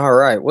All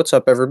right, what's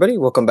up, everybody?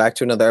 Welcome back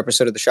to another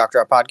episode of the Shock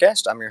Drop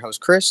Podcast. I'm your host,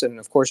 Chris, and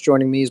of course,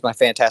 joining me is my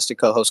fantastic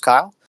co-host,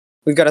 Kyle.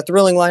 We've got a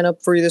thrilling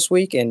lineup for you this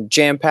week and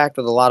jam-packed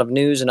with a lot of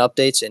news and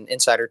updates and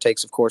insider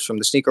takes, of course, from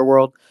the sneaker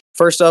world.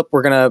 First up,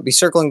 we're going to be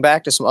circling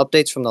back to some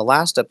updates from the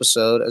last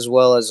episode, as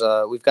well as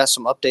we've got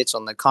some updates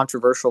on the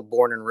controversial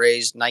Born and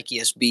Raised Nike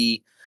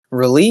SB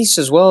release,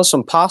 as well as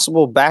some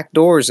possible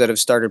backdoors that have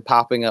started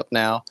popping up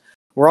now.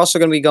 We're also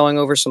going to be going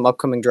over some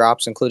upcoming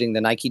drops, including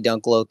the Nike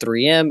Dunk Low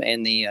 3M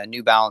and the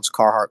New Balance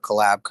Carhartt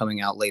collab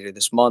coming out later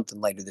this month and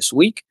later this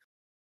week.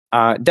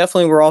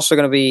 Definitely, we're also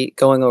going to be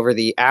going over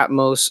the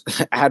Atmos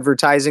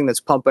advertising that's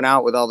pumping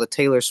out with all the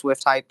Taylor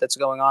Swift hype that's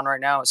going on right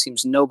now. It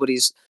seems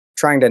nobody's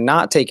trying to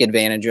not take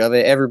advantage of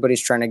it.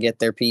 Everybody's trying to get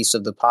their piece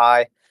of the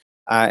pie.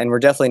 And we're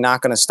definitely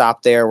not going to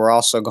stop there. We're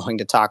also going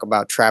to talk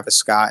about Travis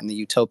Scott and the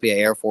Utopia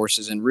Air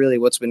Forces and really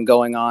what's been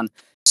going on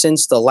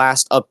since the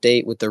last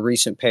update with the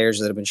recent pairs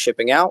that have been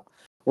shipping out.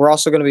 We're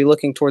also going to be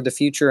looking toward the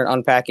future and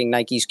unpacking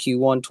Nike's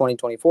Q1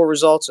 2024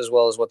 results, as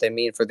well as what they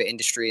mean for the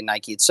industry and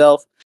Nike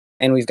itself.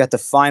 And we've got the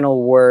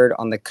final word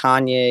on the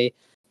Kanye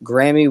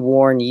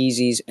Grammy-worn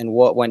Yeezys and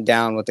what went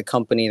down with the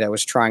company that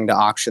was trying to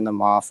auction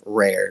them off,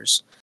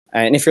 Rares.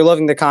 And if you're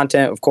loving the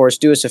content, of course,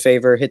 do us a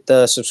favor, hit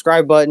the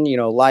subscribe button,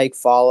 like,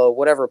 follow,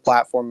 whatever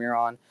platform you're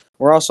on.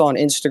 We're also on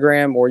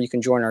Instagram, or you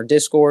can join our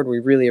Discord. We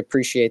really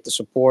appreciate the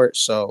support.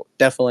 So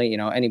definitely,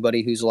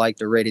 anybody who's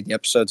liked or rated the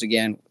episodes,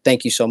 again,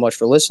 thank you so much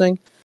for listening.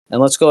 And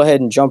let's go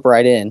ahead and jump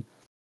right in.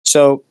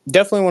 So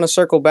definitely want to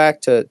circle back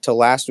to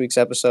last week's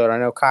episode. I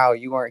know, Kyle,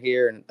 you weren't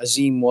here, and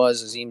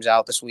Azim's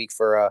out this week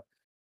for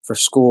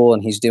school,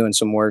 and he's doing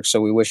some work.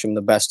 So we wish him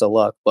the best of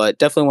luck. But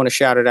definitely want to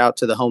shout it out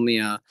to the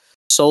homie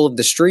Soul of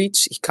the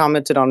Streets. He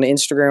commented on the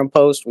Instagram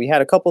post. We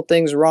had a couple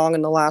things wrong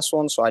in the last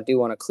one, so I do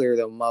want to clear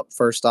them up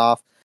first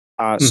off.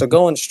 So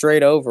going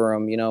straight over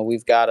them,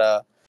 we've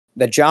got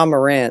the Ja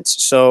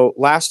Morants. So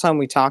last time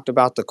we talked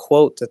about the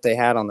quote that they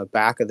had on the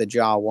back of the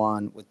Ja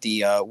 1 with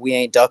the "We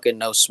ain't ducking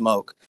no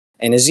smoke."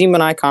 And Azim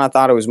and I kind of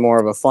thought it was more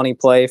of a funny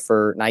play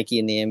for Nike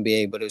and the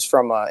NBA, but it was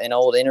from an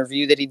old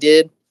interview that he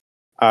did.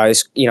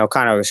 It's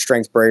kind of a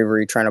strength,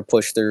 bravery, trying to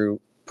push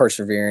through,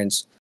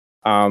 perseverance.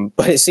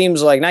 But it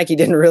seems like Nike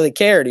didn't really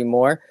care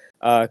anymore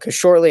because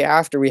shortly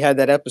after we had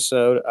that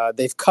episode,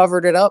 they've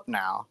covered it up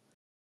now.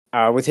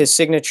 With his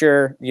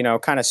signature,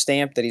 kind of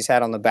stamp that he's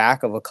had on the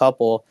back of a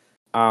couple.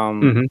 I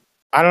don't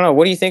know.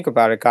 What do you think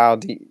about it, Kyle?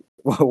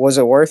 Was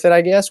it worth it, I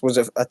guess? Was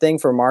it a thing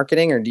for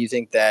marketing, or do you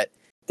think that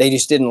they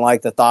just didn't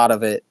like the thought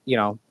of it,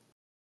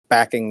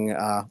 backing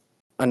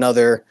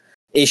another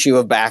issue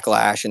of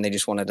Backlash, and they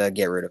just wanted to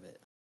get rid of it?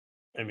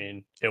 I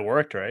mean, it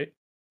worked, right?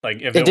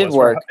 Like, if It did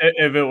work.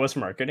 If it was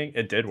marketing,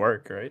 it did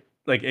work, right?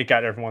 Like, it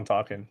got everyone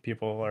talking.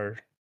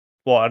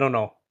 Well, I don't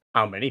know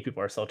how many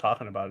people are still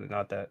talking about it.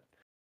 Not that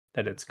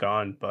it's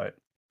gone, but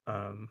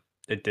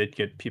it did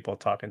get people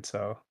talking.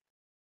 So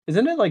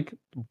isn't it like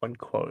one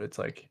quote? It's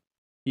like,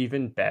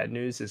 even bad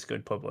news is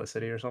good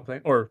publicity or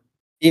something. Or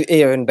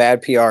Even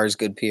bad PR is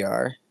good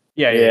PR.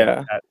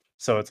 yeah.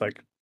 So it's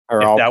like,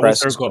 Or if all that was press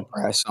their is good goal,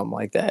 press, something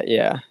like that.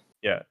 Yeah.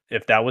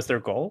 if that was their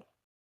goal,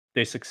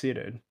 they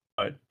succeeded.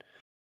 But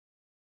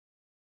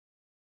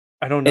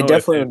I don't It know if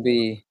definitely it. would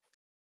be.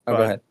 Oh, go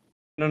But ahead.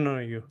 no,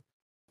 you.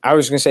 I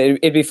was gonna say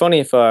it'd be funny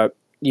if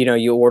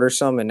you order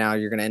some and now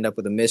you're gonna end up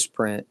with a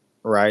misprint,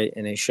 right?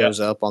 And it shows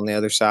up on the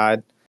other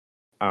side.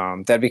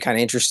 That'd be kind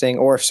of interesting.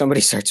 Or if somebody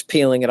starts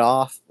peeling it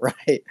off,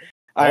 right?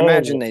 I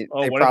imagine they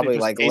What if they probably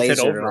just like painted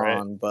lasered it over it?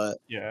 on, but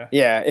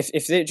Yeah.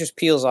 if it just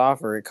peels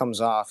off or it comes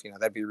off,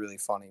 that'd be really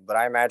funny. But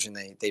I imagine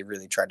they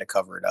really tried to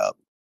cover it up.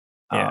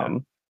 Yeah.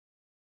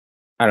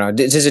 I don't know.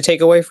 Does it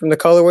take away from the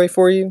colorway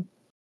for you?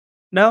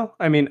 No,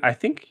 I mean, I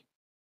think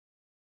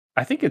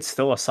it's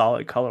still a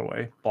solid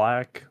colorway.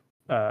 Black.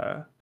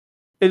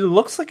 It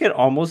looks like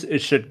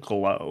it should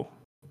glow,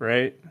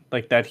 right?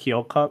 Like that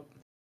heel cup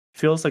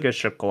feels like it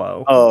should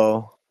glow.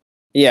 Oh,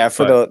 yeah,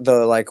 for But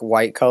the like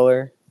white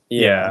color.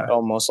 Yeah,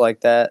 almost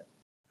like that.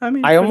 I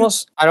mean, I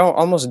almost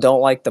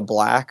don't like the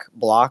black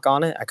block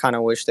on it. I kind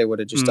of wish they would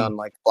have just done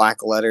like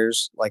black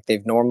letters like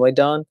they've normally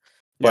done.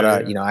 But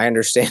I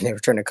understand they were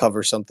trying to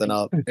cover something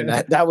up, and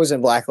that was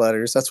in black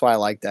letters. That's why I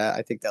like that.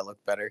 I think that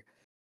looked better.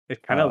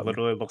 It kind of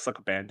literally looks like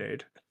a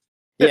Band-Aid.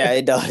 Yeah,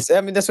 it does.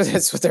 I mean, that's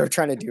what they were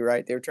trying to do,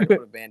 right? They were trying to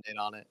put a Band-Aid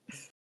on it.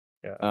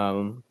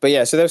 Yeah. But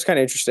yeah, so that was kind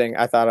of interesting.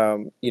 I thought,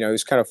 it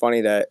was kind of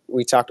funny that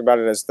we talked about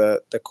it as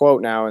the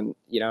quote now, and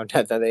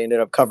that they ended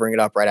up covering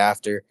it up right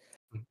after.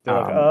 They're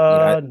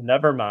like,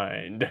 never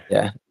mind.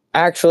 Yeah,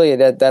 actually,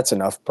 that's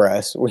enough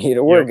press.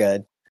 We're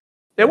good.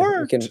 It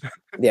worked.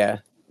 Yeah,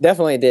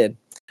 definitely did.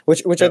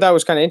 Which I thought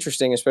was kind of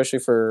interesting, especially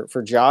for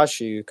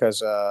Joshu,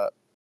 because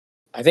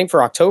I think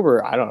for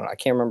October, I don't know, I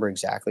can't remember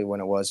exactly when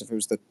it was. If it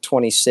was the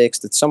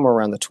 26th, it's somewhere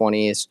around the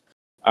 20th.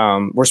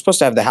 We're supposed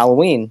to have the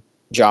Halloween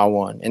Ja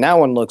 1, and that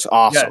one looks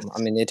awesome. Yes.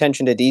 I mean, the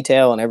attention to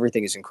detail and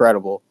everything is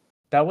incredible.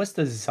 That was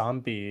the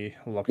zombie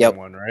looking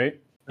one, right?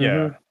 Mm-hmm.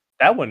 Yeah.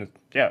 That one,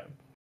 yeah.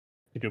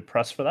 You do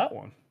press for that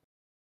one.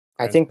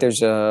 I think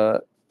there's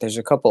There's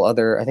a couple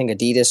other. I think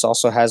Adidas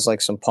also has like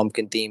some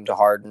pumpkin themed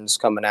Hardens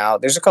coming out.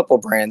 There's a couple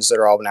brands that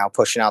are all now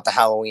pushing out the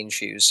Halloween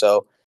shoes.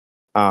 So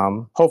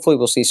hopefully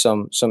we'll see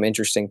some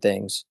interesting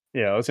things.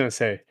 Yeah, I was gonna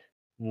say,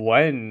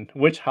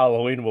 which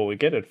Halloween will we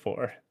get it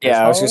for? This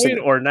Yeah, I was gonna say.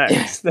 Halloween or Yeah,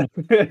 next?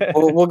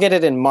 we'll get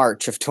it in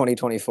March of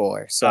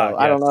 2024. Ah, So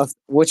I don't know yes.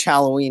 which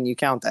Halloween you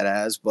count that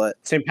as, but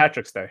St.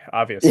 Patrick's Day,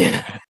 obviously.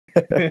 yeah,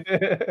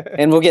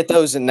 and we'll get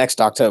those in next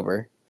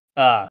October,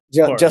 Ah,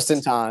 of just in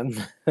course. time.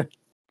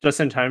 Just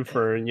in time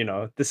for,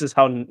 this is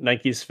how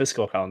Nike's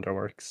fiscal calendar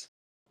works.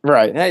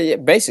 Right. Yeah,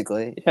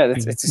 basically. Yeah,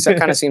 it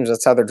kind of seems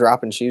that's how they're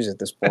dropping shoes at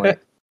this point.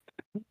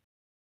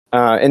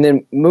 And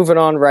then moving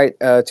on right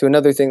to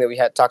another thing that we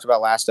had talked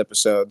about last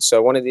episode.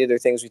 So one of the other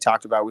things we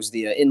talked about was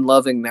the In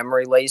Loving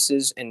memory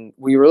laces, and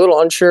we were a little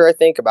unsure, I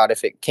think, about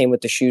if it came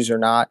with the shoes or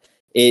not.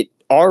 It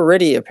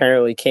already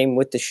apparently came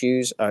with the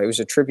shoes. It was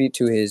a tribute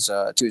to his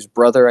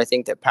brother, I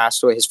think, that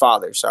passed away. His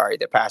father, sorry,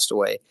 that passed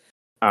away.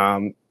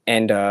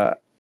 And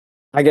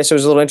I guess it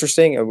was a little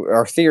interesting.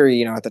 Our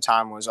theory, at the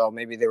time was, oh,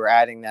 maybe they were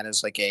adding that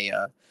as like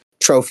a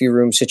trophy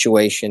room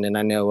situation. And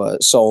I know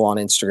Soul on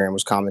Instagram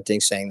was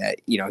commenting saying that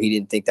he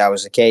didn't think that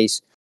was the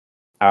case.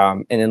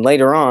 And then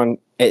later on,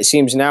 it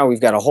seems now we've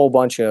got a whole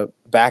bunch of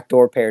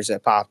backdoor pairs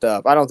that popped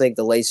up. I don't think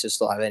the laces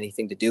still have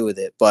anything to do with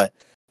it, but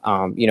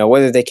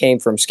whether they came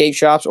from skate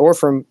shops or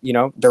from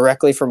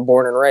directly from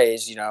Born and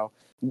Raised,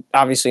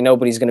 obviously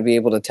nobody's going to be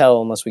able to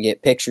tell unless we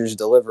get pictures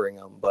delivering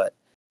them. But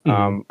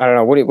Mhm. I don't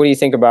know. What do you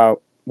think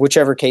about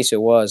whichever case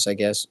it was? I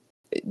guess.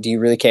 Do you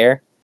really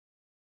care?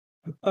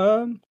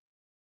 Um,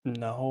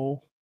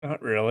 no,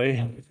 not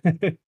really.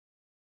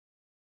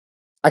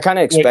 I kind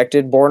of Like,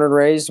 expected Born and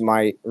Raised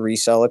might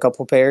resell a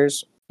couple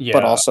pairs,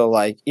 but yeah, also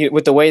like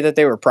with the way that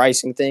they were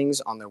pricing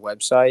things on their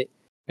website,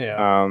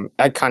 yeah.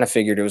 I kind of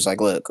figured it was like,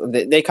 look,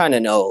 they kind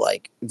of know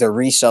like the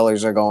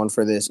resellers are going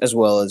for this as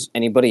well as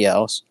anybody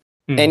else.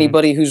 Mhm.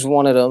 Anybody who's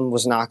wanted them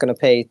was not going to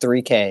pay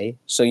 3K,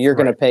 so you're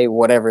going to Right, pay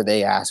whatever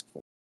they ask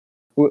for.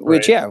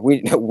 Which, right.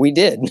 yeah, we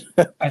did,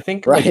 I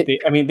think, like,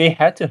 right? they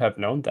had to have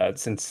known that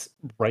since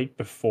right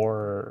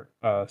before,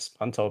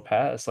 Spunto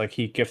passed, like,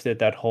 he gifted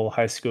that whole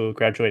high school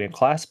graduating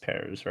class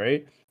pairs,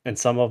 right? And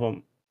some of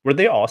them were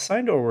they all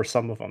signed or were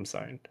some of them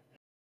signed?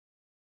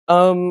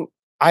 Um,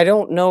 I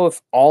don't know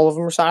if all of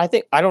them were signed.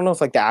 I don't know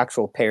if like the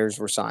actual pairs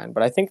were signed,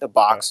 but I think the Okay.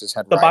 boxes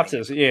had The writing in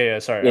boxes, them. yeah, yeah,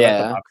 sorry, I meant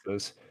the Yeah,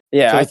 boxes.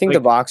 yeah, So I it's think the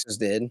like boxes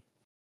did.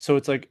 so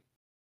it's like,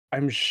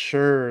 I'm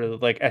sure,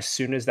 like, as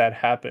soon as that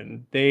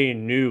happened, they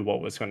knew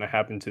what was gonna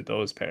happen to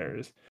those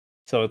pairs.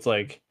 So it's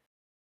like,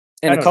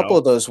 And I a don't couple know.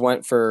 of those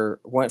went for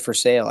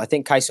sale. I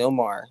think Kais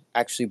Omar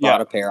actually Yeah,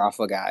 bought a pair off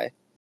a guy,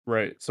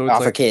 right. So it's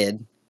off a like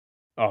kid.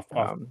 off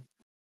Um,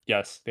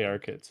 yes, they are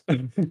kids.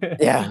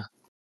 yeah,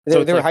 So they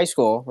it's were like, high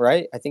school,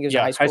 right? I think it was a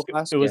yeah, high high school school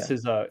class. it was Yeah,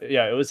 his,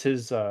 yeah, it was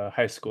his,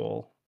 high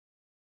school,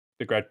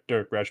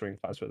 their graduating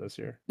class for this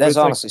year. But that's it's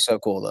like honestly so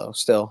cool though.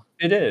 Still,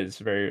 it is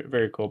very,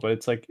 very cool, but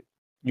it's like,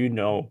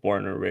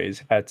 Born and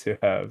Raised had to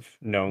have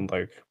known,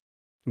 like,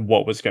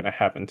 what was gonna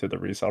happen to the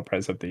resale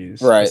price of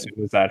these as right?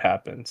 soon as that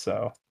happened,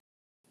 so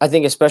I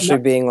think especially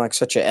not being like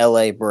such a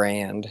LA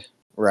brand,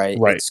 right?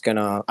 right. It's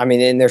gonna. I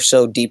mean, and they're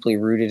so deeply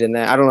rooted in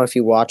that. I don't know if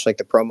you watch like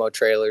the promo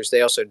trailers.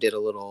 They also did a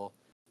little,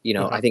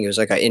 Uh-huh. I think it was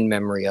like a in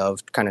memory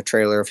of kind of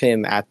trailer of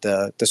him at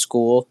the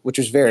school, which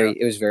was Yeah.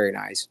 very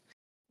nice.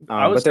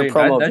 I would But their say that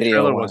promo video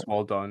trailer was went.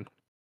 well done.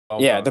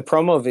 Well Yeah, the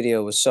done. promo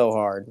video was so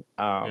hard.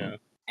 Yeah.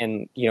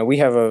 And we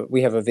have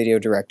a video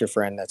director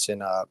friend that's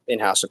in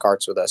House of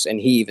Cards with us, and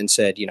he even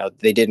said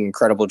they did an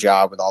incredible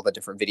job with all the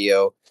different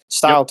video Yep.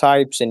 style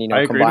types and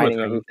I agreed with combining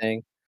him.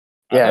 everything.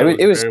 I Yeah, thought it it was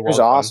was it was very it was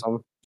well done.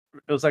 awesome.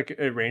 It was like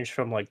it ranged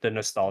from, like, the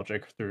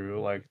nostalgic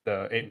through, like,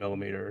 the 8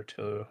 millimeter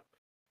to,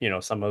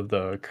 some of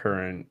the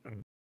current,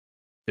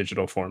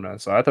 digital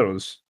formats, so I thought it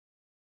was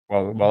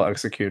well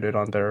executed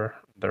on their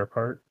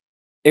part.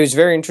 It was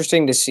very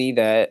interesting to see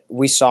that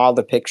we saw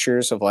the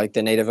pictures of like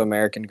the Native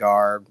American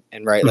garb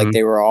and right, like Mhm.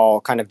 they were all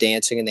kind of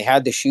dancing and they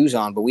had the shoes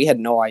on, but we had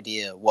no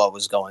idea what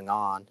was going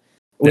on.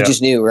 We Yeah.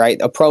 just knew,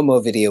 right? A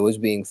promo video was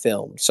being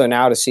filmed. So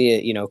now to see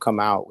it, come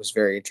out was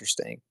very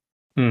interesting.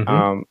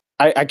 Mhm.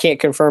 I can't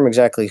confirm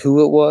exactly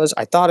who it was.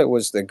 I thought it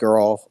was the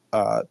girl,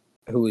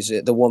 who was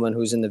it, the woman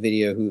who's in the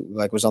video who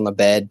like was on the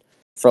bed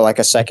for like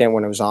a second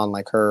when it was on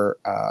like her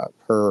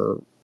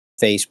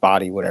face,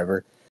 body,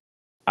 whatever.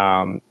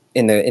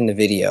 In the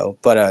video,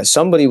 but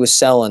somebody was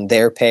selling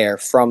their pair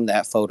from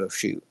that photo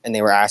shoot, and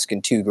they were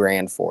asking 2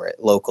 grand for it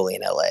locally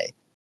in LA.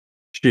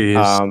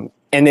 Jeez.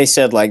 And they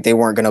said like they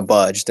weren't gonna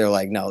budge. They're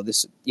like, no,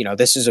 this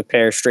is a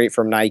pair straight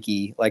from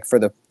Nike, like for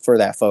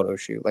that photo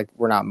shoot. Like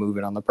we're not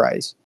moving on the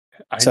price.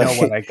 I So know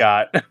what I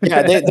got.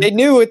 yeah, they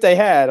knew what they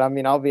had. I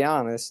mean, I'll be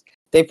honest.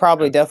 They Yeah.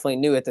 probably definitely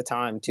knew at the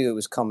time too it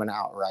was coming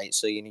out, right?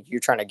 So you're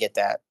trying to get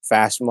that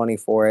fast money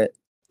for it,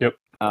 Yep,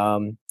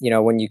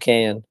 when you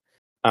can.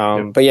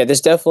 yep. But yeah,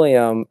 this definitely,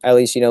 at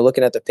least,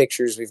 looking at the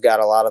pictures, we've got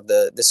a lot of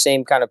the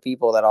same kind of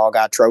people that all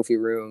got trophy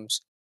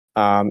rooms,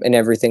 and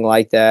everything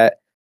like that.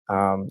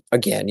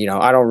 Again,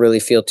 I don't really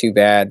feel too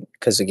bad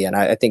because again,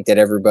 I think that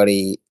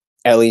everybody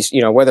at least,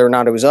 whether or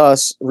not it was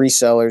us,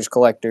 resellers,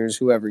 collectors,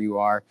 whoever you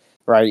are,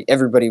 right?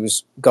 Everybody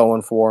was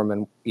going for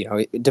them.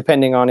 And,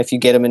 depending on if you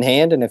get them in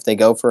hand and if they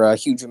go for a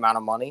huge amount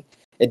of money,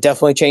 it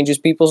definitely changes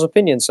people's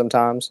opinions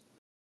sometimes.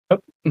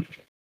 Yep.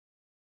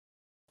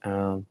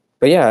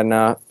 But yeah, and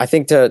I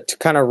think to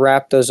kind of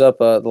wrap those up,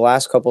 the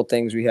last couple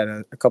things, we had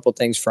a couple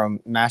things from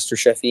Master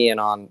Chef Ian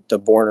on the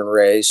Born and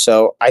Raised.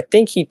 So I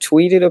think he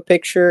tweeted a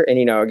picture, and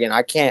again,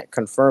 I can't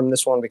confirm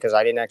this one because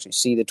I didn't actually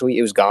see the tweet;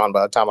 it was gone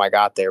by the time I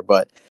got there.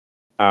 But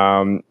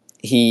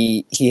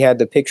he had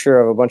the picture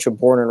of a bunch of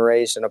Born and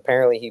Raised, and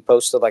apparently he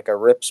posted like a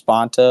Rip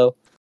Sponto,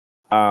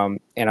 and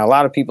a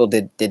lot of people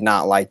did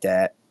not like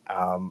that.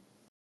 I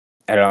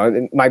don't know,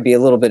 it might be a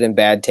little bit in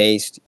bad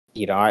taste.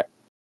 I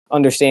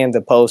understand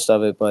the post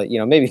of it, but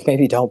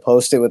maybe don't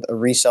post it with a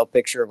resale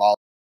picture of all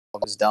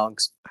of his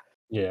dunks.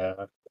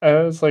 Yeah,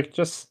 it's like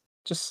just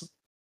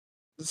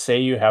say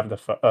you have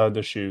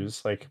the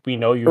shoes. Like we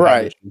know you have the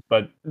Right. shoes,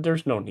 but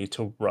there's no need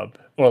to rub.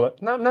 Well,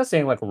 I'm not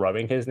saying like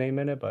rubbing his name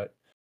in it, but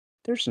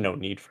there's no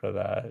need for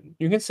that.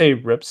 You can say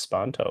Rip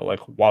Sponto like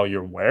while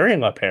you're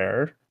wearing a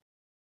pair,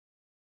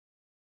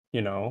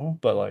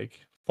 but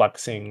like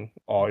flexing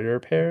all your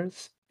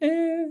pairs.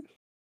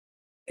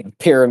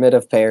 Pyramid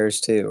of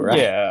pairs too, right?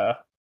 Yeah.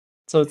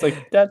 So it's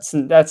like that's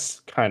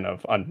kind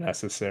of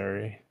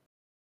unnecessary.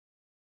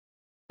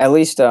 At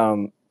least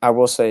I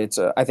will say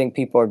I think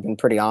people have been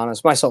pretty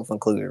honest, myself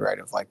included, right?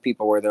 Of like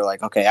people where they're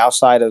like, okay,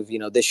 outside of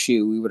this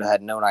shoe, we would have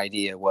had no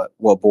idea what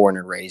Born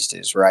and Raised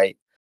is, right?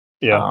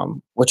 Yeah.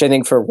 Which I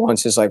think for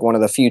once is like one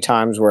of the few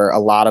times where a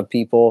lot of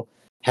people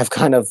have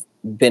kind of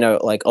been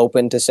like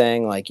open to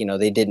saying like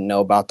they didn't know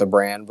about the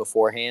brand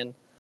beforehand.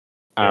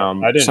 Yeah. I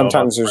didn't know about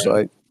Sometimes the there's brand.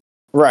 like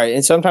right,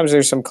 and sometimes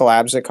there's some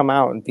collabs that come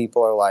out and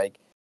people are like,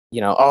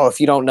 oh,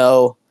 if you don't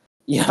know,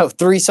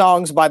 3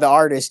 songs by the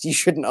artist, you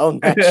shouldn't own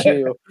that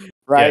shoe,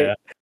 right? Yeah.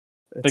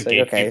 The It's like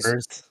okay,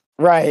 gatekeepers.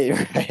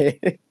 right,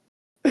 right.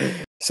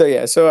 So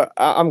yeah, so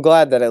I'm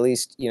glad that at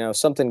least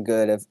something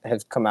good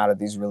have come out of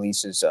these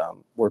releases,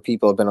 where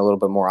people have been a little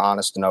bit more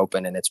honest and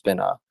open, and it's been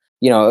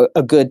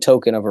a good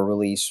token of a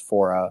release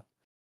for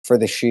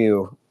the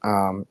shoe.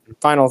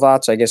 Final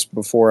thoughts, I guess,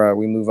 before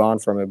we move on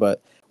from it.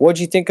 But what'd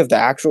you think of the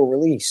actual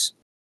release?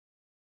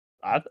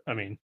 I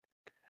mean,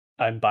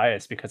 I'm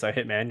biased because I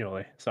hit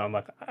manually, so I'm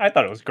like, I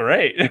thought it was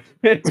great.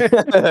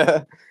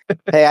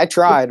 Hey, I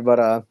tried,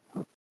 but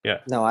Yeah.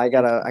 no, I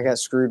got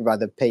screwed by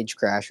the page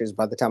crashes.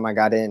 By the time I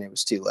got in, it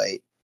was too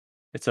late.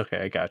 It's okay,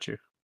 I got you.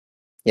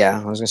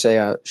 Yeah, I was gonna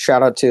say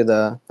shout out to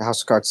the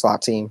House of Cards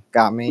slot team,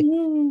 got me,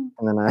 Woo.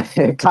 and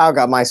then Kyle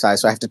got my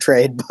size, so I have to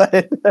trade.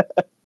 But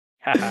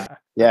Haha. It's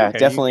yeah, okay.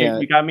 definitely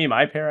You got me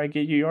my pair, I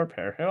get you your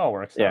pair. It all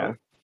works yeah, out.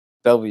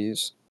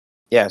 W's.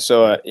 Yeah,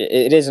 so Yeah.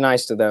 it is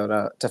nice to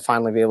though to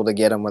finally be able to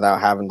get them without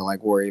having to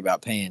like worry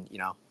about paying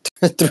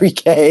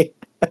 3K.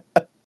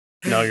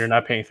 No, you're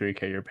not paying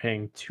 3K, you're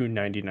paying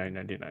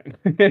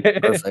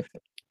 299.99. Perfect.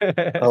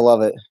 I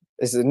love it.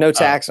 This is no Uh,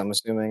 tax, I'm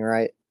assuming,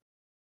 right?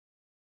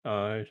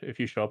 if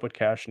you show up with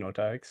cash, no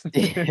tags.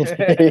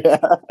 Yeah.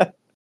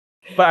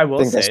 But I I will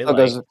think that say, still like,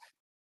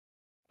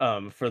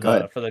 goes for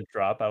good. the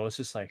drop, I was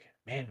just like,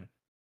 "Man,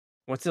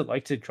 what's it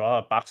like to draw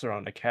a box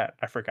around a cat?"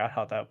 I forgot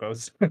how that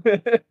goes.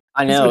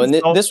 I know, and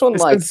this one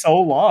It's been like so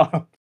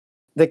long.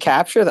 the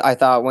capture that I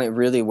thought went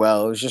really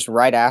well. It was just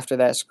right after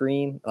that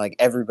screen, like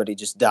everybody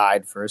just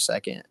died for a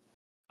second.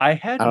 I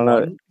had I don't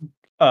know.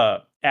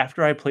 one,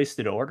 after I placed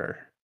an order.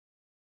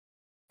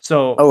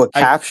 So, Oh, a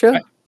I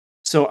captcha?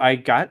 I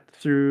got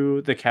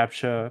through the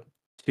CAPTCHA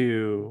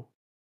to,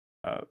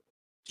 uh,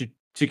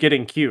 to get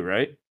in queue,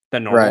 right? The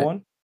normal Right.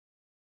 one?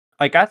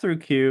 I got through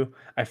queue,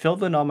 I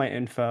filled in all my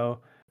info,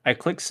 I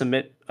clicked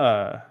submit,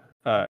 uh,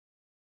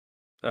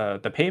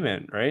 the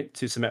payment, right,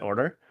 to submit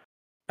order,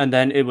 and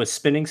then it was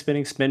spinning,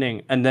 spinning,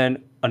 spinning, and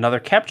then another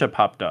CAPTCHA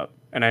popped up,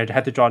 and I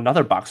had to draw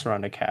another box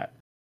around a cat,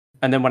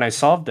 and then when I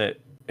solved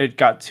it, it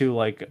got to,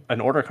 like,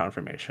 an order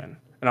confirmation,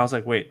 and I was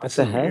like, "Wait, What this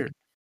the is heck? weird."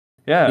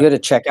 You Yeah, had a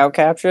checkout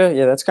captcha?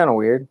 Yeah, that's kind of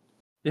weird.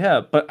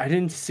 yeah, but I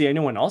didn't see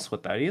anyone else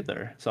with that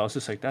either, so I was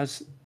just like,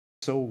 "That's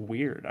so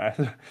weird."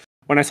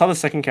 When I saw the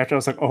second CAPTCHA, I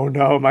was like, "Oh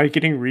no, am I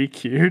getting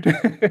re-queued?"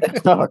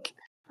 Okay.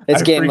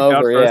 It's I game freaked out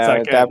over. for a Yeah, at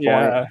second, that point.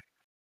 yeah.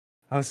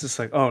 I was just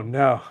like, "Oh,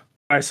 no."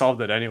 I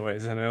solved it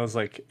anyways, and it was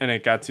like and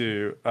it got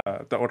to,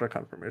 the order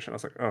confirmation. I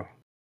was like, "Oh,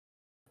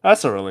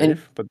 that's a And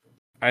relief," but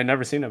I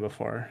never seen it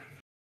before.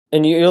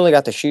 and you only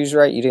got the shoes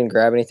right. You didn't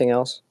grab anything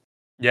else.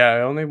 Yeah,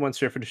 I only went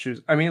straight for the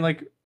shoes. I mean,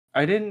 like,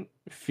 I didn't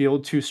feel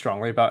too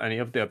strongly about any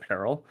of the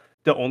apparel.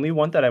 The only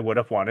one that I would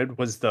have wanted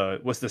was the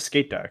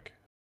skate deck,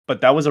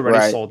 but that was already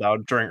Right. sold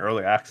out during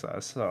early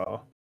access,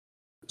 so,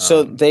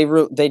 So um,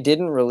 they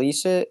didn't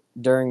release it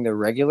during the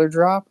regular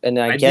drop, and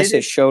I I guess it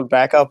didn't showed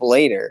back up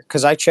later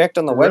because I checked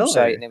on the website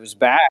really? and it was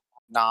back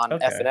non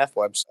F Okay. and F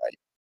website.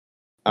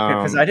 Okay,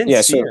 because I didn't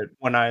Yeah, see so it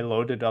when I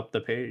loaded up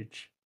the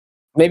page.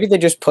 maybe they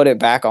just put it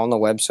back on the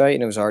website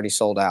and it was already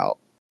sold out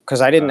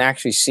because I didn't Uh,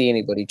 actually see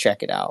anybody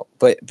check it out.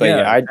 But yeah,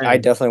 yeah, I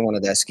same. definitely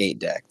wanted that skate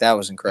deck. That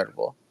was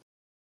incredible.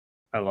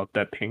 I love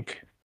that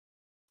pink.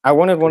 I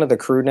wanted one of the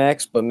crew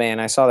necks, but man,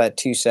 I saw that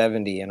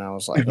 270 and I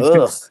was like,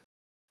 ugh.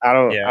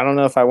 Yeah, I don't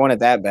know if I want it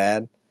that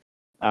bad.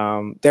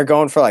 They're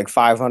going for like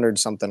 500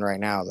 something right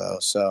now though.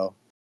 So,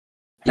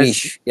 has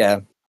yeesh. Yeah.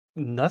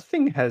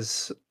 nothing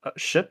has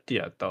shipped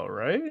yet though,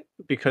 right?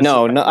 Because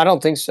No, I no, think I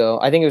don't think so.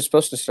 I think it was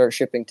supposed to start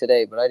shipping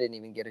today, but I didn't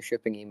even get a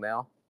shipping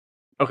email.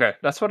 okay,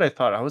 that's what I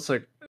thought. I was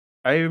like,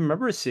 I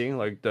remember seeing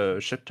like the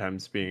ship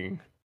times being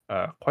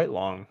quite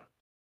long.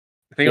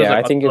 I think it was Yeah, like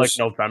I up think to it like was.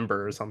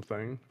 November or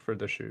something for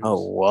the Oh,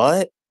 shoes.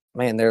 what?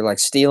 Man, they're like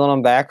stealing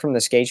them back from the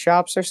skate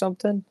shops or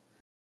something.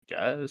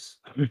 Yes.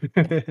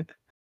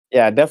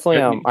 Yeah, definitely.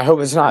 Good news, I hope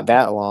good it's not news.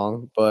 that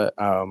long, but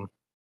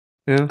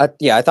Yeah.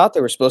 yeah, I thought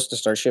they were supposed to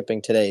start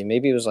shipping today.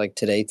 Maybe it was like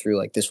today through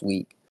like this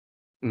week.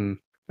 Mm.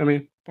 I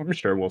mean, I'm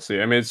sure we'll see.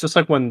 I mean, it's just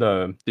like when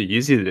the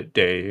Yeezy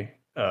day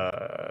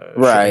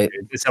shipping Right.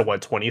 date is at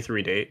what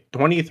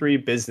 23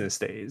 business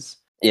days.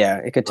 Yeah,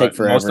 it could But take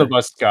most of forever.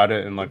 us got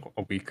it in like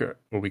a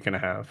week and a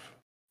half.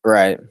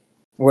 Right.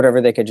 Whatever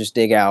they could just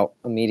dig out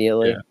Yeah.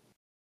 immediately.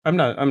 I'm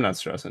not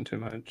stressing too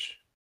much.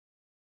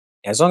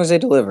 As long as they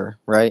deliver,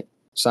 right?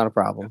 It's not a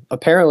problem.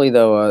 Apparently,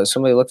 though,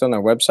 somebody looked on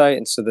their website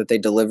and said that they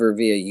deliver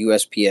via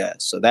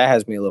USPS, so that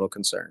has me a little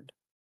concerned.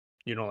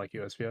 You don't like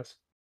USPS?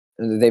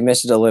 They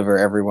misdeliver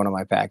every one of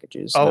my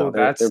packages. Oh, No,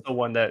 that's they're the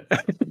one that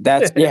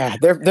that's yeah,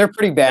 they're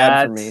pretty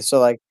bad for me. that's So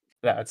like,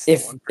 that's the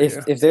one for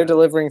you. if they're Yeah.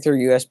 delivering through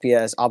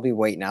USPS, I'll be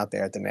waiting out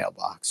there at the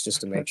mailbox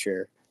just to make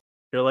sure.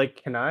 You're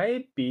like, Yeah,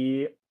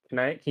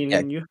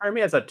 can you hire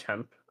me as a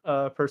temp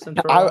person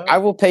for a I while?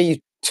 will pay you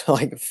to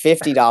like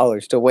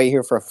 $50 to wait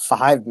here for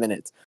 5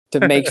 minutes to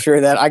make sure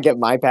that I get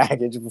my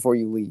package before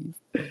you leave.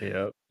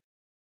 Yep.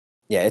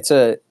 Yeah,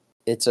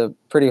 it's a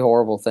pretty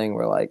horrible thing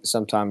where like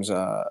sometimes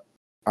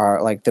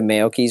our like the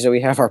mail keys that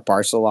we have, our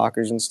parcel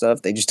lockers and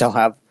stuff, they just don't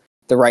have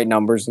the right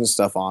numbers and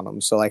stuff on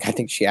them. So like I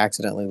think she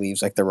accidentally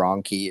leaves like the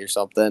wrong key or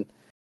something.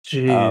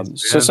 Jeez,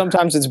 So man.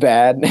 sometimes it's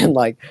bad and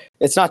like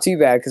it's not too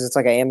bad because it's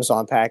like an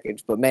Amazon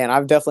package. But man,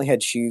 I've definitely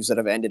had shoes that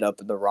have ended up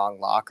in the wrong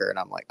locker, and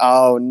I'm like,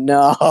 oh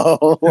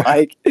no,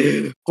 like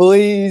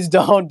please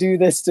don't do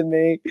this to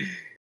me.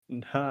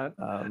 Not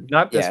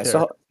not this Yeah, pair.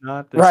 so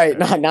Not this right,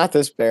 pair. not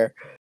this pair.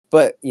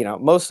 But, you know,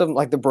 most of them,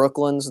 like the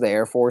Brooklyns, the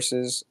Air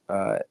Forces,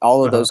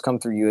 all of Uh-huh. those come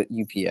through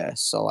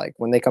UPS. So, like,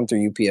 when they come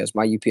through UPS,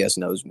 my UPS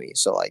knows me.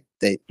 So, like,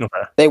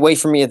 Okay. they wait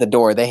for me at the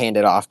door. They hand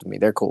it off to me.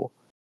 They're cool.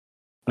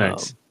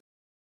 Nice.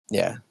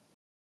 Yeah.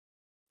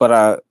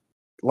 But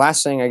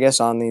last thing I guess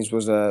on these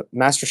was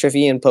Master Chef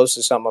Ian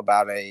posted something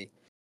about a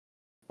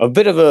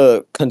bit of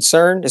a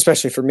concern,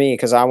 especially for me,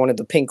 because I wanted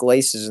the pink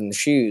laces in the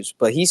shoes.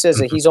 But he says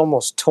that Mhm. he's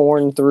almost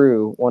torn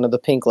through one of the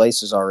pink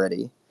laces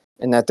already,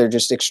 and that they're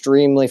just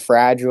extremely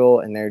fragile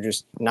and they're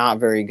just not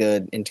very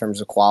good in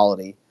terms of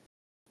quality.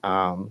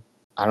 I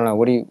don't know.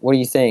 What do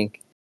you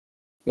think?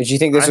 Did you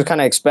think this was I'm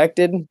kind of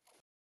expected?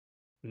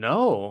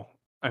 no.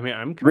 I mean,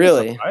 I'm kinda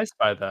Really? surprised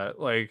by that.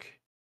 Like,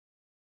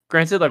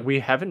 granted, like, we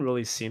haven't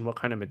really seen what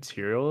kind of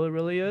material it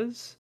really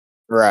is,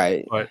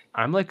 Right. but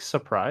I'm, like,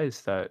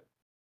 surprised that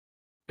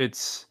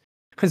it's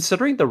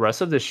considering the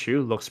rest of the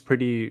shoe looks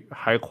pretty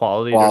high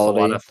quality, there's a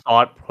lot Quality. of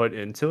thought put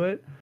into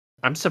it.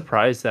 I'm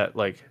surprised that,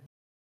 like,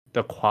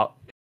 the qual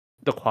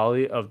the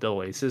quality of the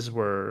laces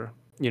were,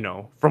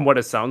 from what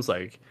it sounds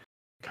like,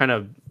 kind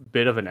of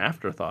bit of an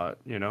afterthought,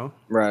 you know?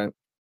 Right.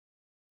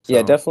 Yeah,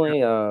 So, yeah,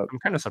 definitely. I'm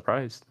kinda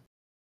surprised.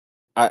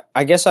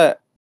 I guess I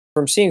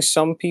from seeing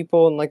some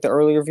people in like the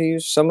early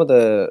reviews, some of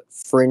the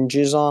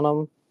fringes on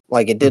them,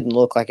 like it Mm, didn't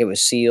look like it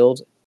was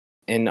sealed,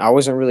 and I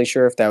wasn't really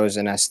sure if that was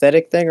an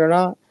aesthetic thing or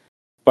not.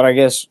 But I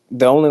guess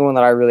the only one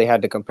that I really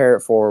had to compare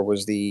it for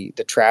was the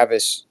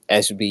Travis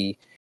SB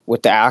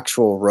with the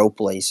actual rope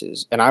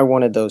laces, and I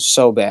wanted those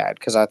so bad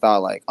because I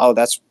thought like, oh,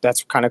 that's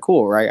kind of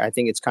cool, right? I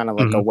think it's kind of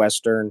like a mhm,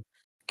 Western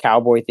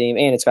cowboy theme,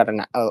 and it's got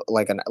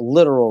like a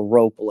literal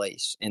rope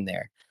lace in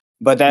there.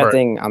 But that right,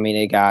 thing, I mean,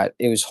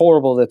 it was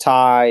horrible to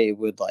tie. It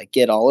would like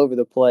get all over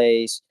the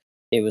place.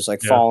 It was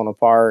like yeah, falling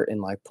apart and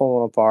like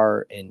pulling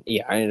apart, and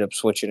yeah, I ended up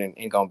switching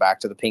and going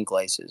back to the pink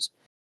laces.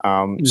 So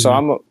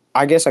mhm,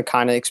 I guess I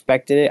kind of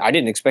expected it. I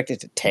didn't expect it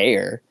to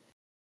tear,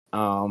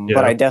 but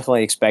yeah, I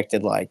definitely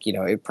expected like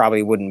it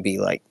probably wouldn't be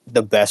like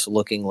the best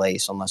looking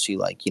lace unless you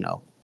like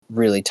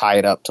really tie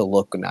it up to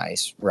look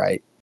nice,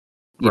 right?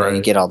 You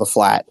right, get all the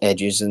flat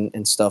edges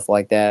and stuff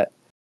like that.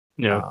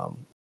 yeah,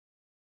 Um,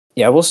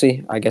 yeah, we'll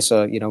see. I guess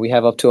we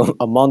have up to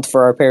a month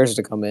for our pairs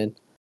to come in.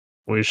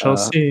 we shall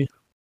Uh, see.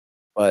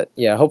 but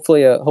yeah,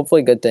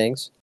 hopefully good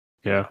things.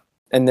 Yeah,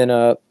 And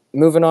then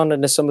moving on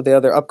into some of the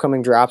other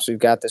upcoming drops we've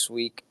got this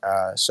week.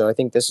 So I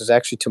think this is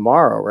actually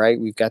tomorrow, right?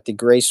 We've got the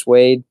gray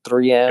suede yep,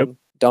 3M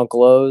Dunk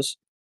Lows.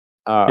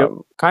 yep,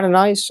 Kind of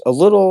nice, a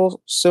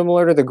little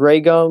similar to the gray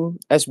gum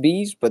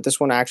SBs, but this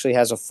one actually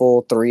has a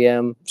full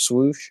 3M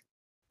swoosh.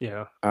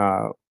 yeah.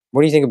 Uh,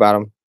 what do you think about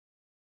them?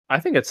 I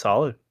think it's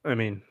solid. I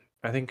mean,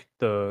 I think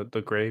the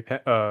gray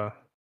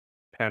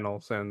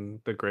panels and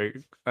the gray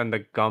and the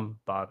gum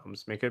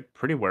bottoms make it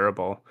pretty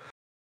wearable.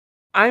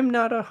 I'm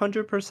not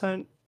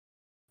 100%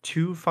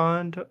 too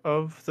fond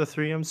of the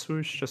 3M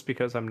swoosh just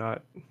because I'm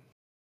not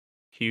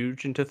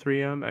huge into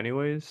 3M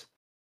anyways,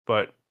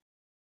 but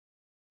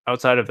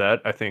outside of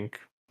that, I think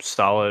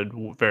solid,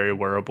 very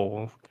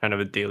wearable, kind of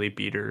a daily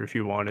beater if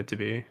you want it to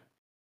be.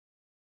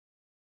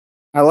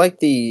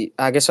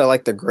 I guess I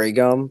like the gray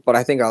gum, but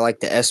I think I like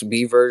the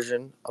SB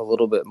version a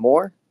little bit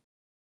more.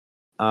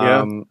 Yeah,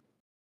 Um,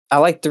 I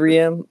like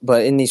 3M,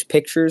 but in these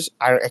pictures,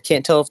 I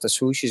can't tell if the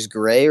swoosh is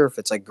gray or if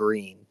it's like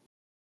green.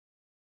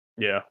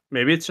 yeah.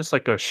 Maybe it's just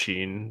like a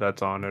sheen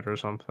that's on it or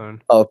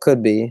something. Oh, it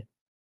could be.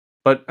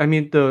 But I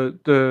mean,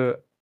 the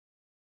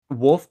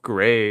Wolf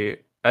Gray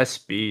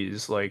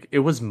SBs, like it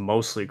was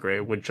mostly gray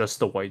with just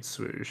the white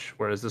swoosh,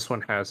 whereas this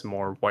one has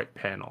more white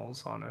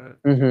panels on it.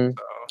 Mhm.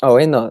 So, Oh,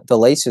 and the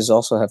laces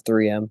also have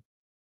 3M.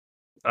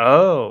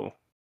 oh,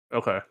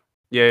 okay,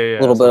 yeah, yeah, A yeah.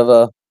 little bit So of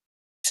a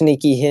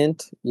sneaky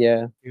hint.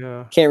 Yeah.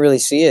 yeah, Can't really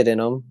see it in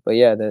them, but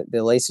yeah,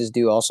 the laces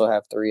do also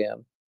have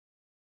 3M.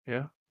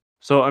 yeah.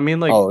 So I mean,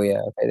 like, Oh, yeah.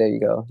 Okay, there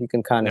you go. You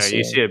can kinda yeah, see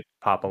you them. see it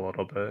pop a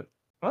little bit.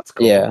 That's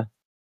cool. Yeah.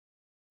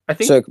 I So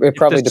think it if the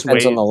probably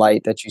depends on suede, the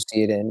light that you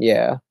see it in.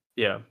 Yeah.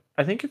 yeah,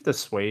 I think if the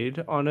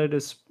suede on it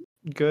is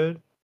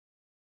good,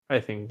 I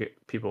think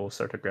people will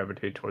start to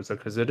gravitate towards it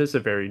because it is a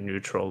very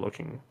neutral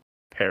looking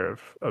pair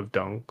of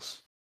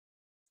dunks.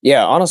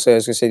 Yeah, honestly, I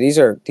was gonna say these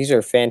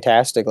are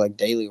fantastic, like,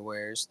 daily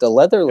wears. The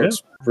leather Yeah,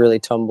 looks really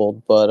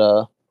tumbled, but, I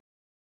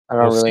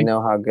we'll don't really see.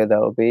 know how good that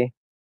will be.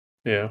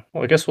 Yeah,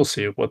 well, I guess we'll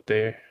see what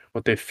they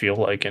feel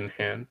like in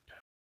hand.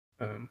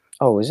 Um,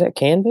 Oh, is that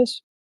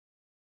canvas?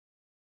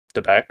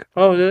 the back.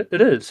 Oh,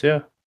 it is.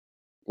 Yeah.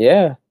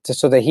 Yeah.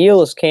 So the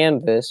heel is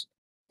canvas,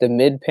 the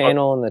mid But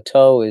panel and the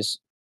toe is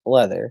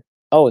leather.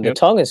 Oh, the yep.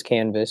 tongue is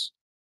canvas.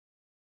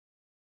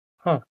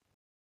 Huh.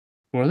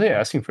 What are they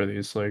asking for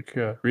these? Like,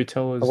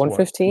 retail A is what?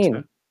 115.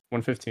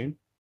 115.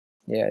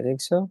 Yeah, I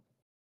think so.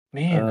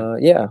 Man,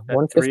 Yeah, that 3M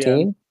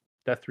 115.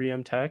 that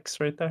 3M tax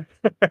right there.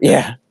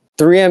 Yeah.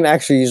 3M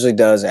actually usually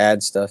does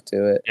add stuff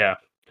to it, Yeah,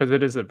 because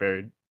it is a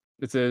very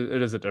it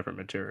is a different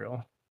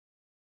material.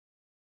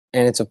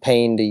 and it's a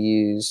pain to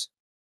use.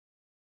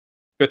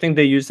 Good thing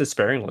they used it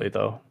sparingly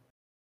though.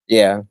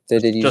 Yeah, they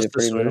did use Just it the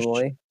pretty swoosh.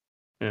 minimally.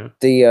 Yeah.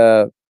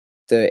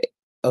 The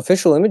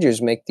official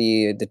images make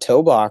the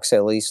toe box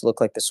at least look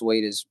like the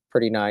suede is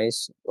pretty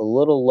nice. A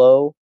little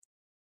low,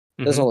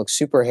 doesn't Mhm. look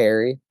super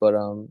hairy, but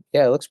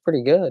yeah, it looks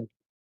pretty good.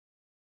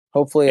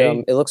 Hopefully,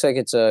 Hey, it looks like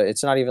it's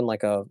not even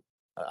like it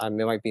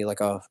might be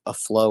like a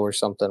flow or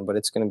something, but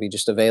it's gonna be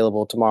just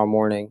available tomorrow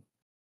morning.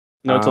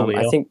 no to I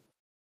Leo. think.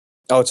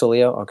 Oh, it's a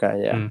Leo.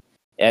 Okay, yeah.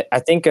 Mm. I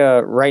think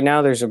right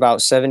now there's about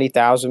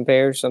 70,000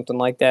 pairs, something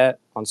like that,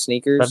 on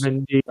sneakers,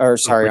 or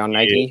sorry, 73 on is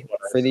Nike what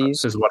for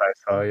these. I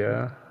saw,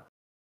 yeah.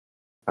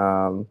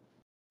 Um,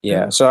 yeah.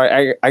 Yeah, So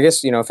I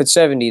guess if it's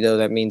 70 though,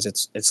 that means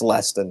it's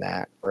less than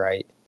that,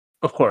 right?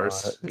 of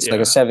course, It's like a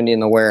yeah. 70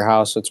 in the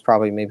warehouse, so it's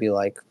probably maybe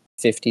like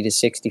 50 to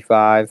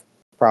 65,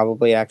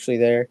 probably actually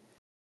there,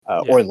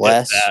 Yeah, or if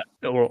less.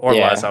 that or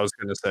less, Yeah, I was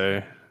gonna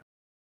say.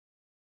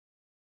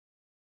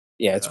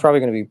 yeah. It's Yeah. probably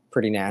gonna be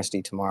pretty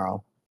nasty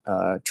tomorrow.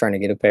 Trying to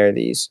get a pair of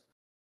these.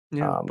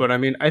 Yeah, Um, but I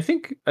mean, I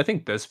think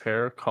this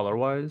pair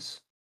color-wise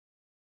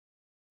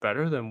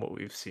better than what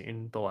we've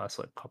seen the last,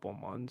 like, couple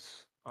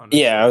months,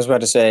 yeah, I honestly. was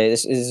about to say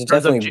this In terms of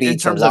definitely in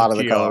beats a terms of lot of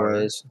the GR.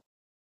 colorways.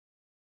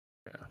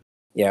 Yeah,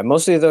 Yeah,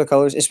 mostly the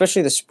colors,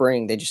 especially the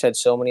spring, they just had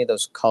so many of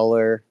those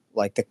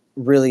like the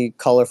really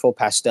colorful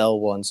pastel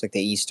ones, like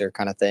the Easter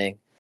kind of thing.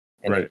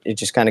 And right. it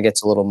just kind of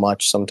gets a little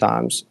much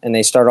sometimes. And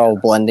they start all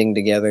blending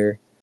together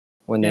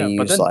when they Yeah,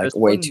 but use then like this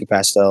way one, too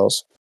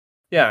pastels.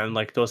 yeah, and,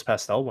 like, those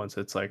pastel ones,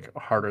 it's, like,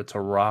 harder to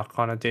rock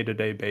on a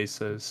day-to-day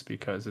basis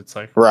because it's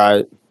like,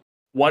 Right.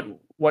 what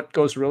what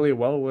goes really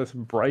well with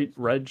bright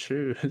red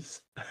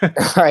shoes?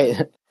 Right.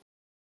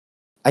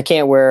 I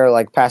can't wear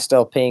like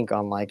pastel pink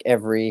on like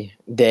every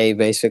day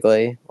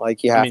basically.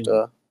 Like you I have mean,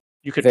 to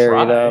you could vary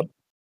it try. up.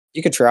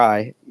 You could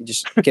try. You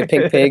just get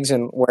pink pigs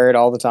and wear it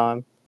all the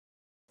time.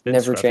 Didn't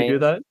Never Scruffy do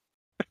change.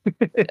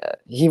 that?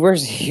 He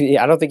wears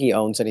I don't think he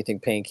owns anything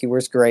pink. He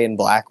wears gray and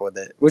black with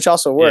it, which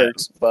also Yeah,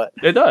 works, but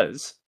it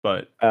does,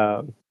 but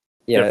um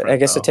yeah, I different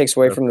guess it though, takes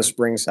away from the different.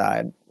 spring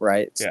side,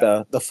 right? It's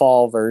Yeah, the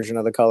fall version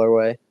of the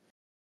colorway.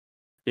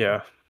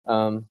 yeah.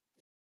 Um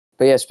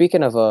but yeah,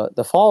 speaking of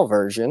the fall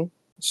version,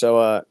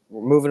 so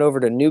we're moving over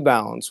to New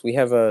Balance. We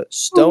have a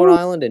Stone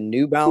Island and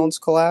New Balance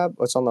collab.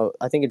 It's on the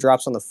I think it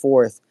drops on the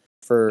 4th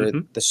for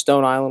Mhm, the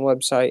Stone Island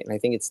website, and I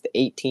think it's the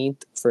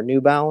 18th for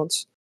New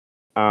Balance.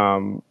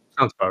 Um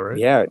sounds about right.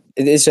 Yeah,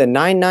 it is a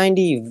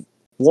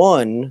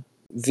 991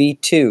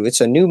 V2.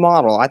 It's a new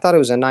model. I thought it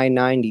was a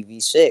 990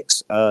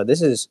 V6.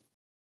 This is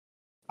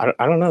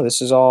I don't know.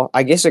 This is all.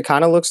 I guess it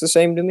kind of looks the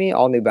same to me.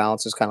 All New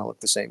Balances kind of look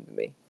the same to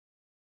me.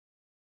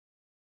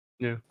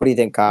 Yeah, What do you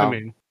think, I Kyle?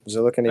 mean Does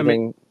it look I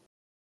mean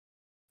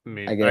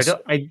anything? I guess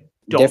I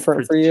don't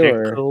different for you,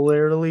 or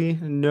particularly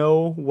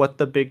know what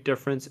the big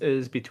difference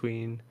is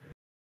between,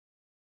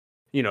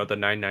 the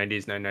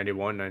 990s,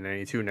 991,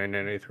 992,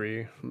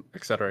 993,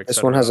 et cetera, et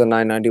this one has a cetera.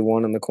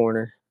 991 in the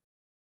corner.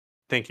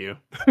 Thank you.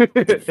 Oh,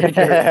 this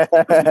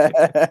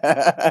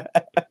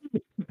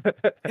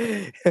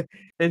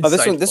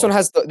one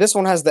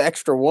Insightful. has the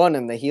extra one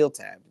in the heel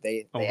tab.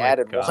 They Oh they my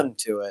added god. one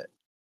to it.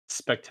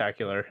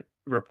 Spectacular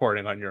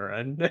reporting on your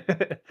end.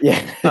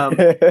 Yeah.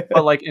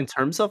 But, like, in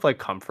terms of, like,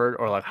 comfort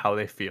or, like, how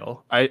they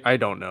feel, I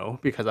don't know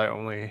because I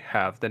only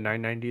have the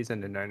 990s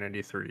and the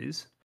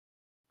 993s.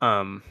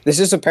 This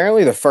is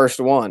apparently the first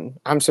one.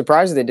 I'm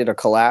surprised they did a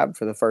collab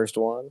for the first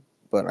one,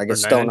 but I For guess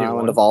Stone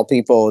Island of 991? all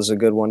people is a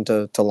good one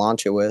to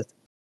launch it with.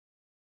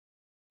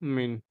 I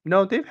mean,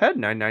 no, they've had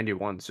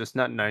 991s, just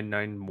not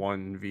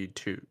 991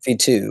 V2.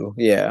 V2,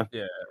 yeah.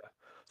 Yeah.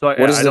 So, What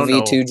yeah, does I the don't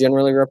know. V2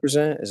 generally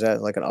represent? Is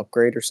that like an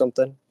upgrade or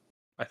something?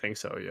 I think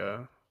so, yeah.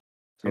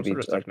 Some Maybe sort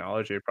it's of like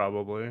technology,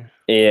 probably.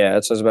 yeah,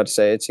 that's what I was about to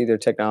say. It's either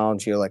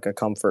technology or like a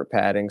comfort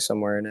padding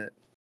somewhere in it.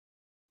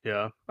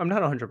 Yeah. I'm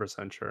not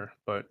 100% sure,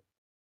 but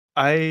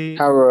I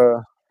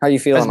How you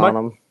as feeling on much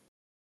them?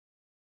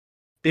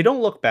 they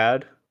don't look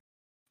bad,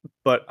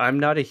 but I'm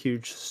not a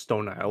huge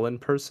Stone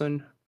Island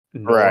person,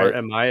 nor Right.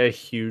 am I a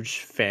huge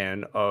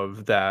fan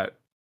of that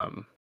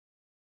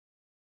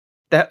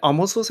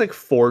almost looks like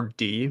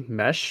 4D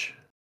mesh,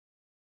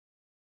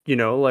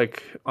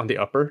 like, on the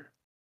upper.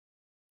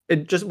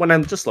 It just when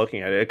I'm just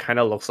looking at it, it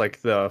kinda looks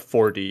like the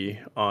 4D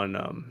on,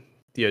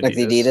 the Like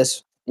the Adidas.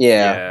 Adidas?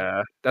 Yeah.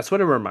 Yeah, that's what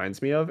it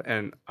reminds me of,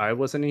 and I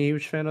wasn't a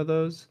huge fan of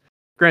those.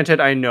 Granted,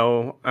 I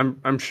know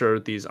I'm sure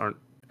these aren't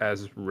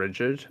as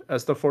rigid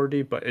as the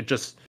 4D, but it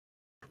just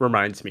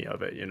reminds me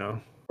of it?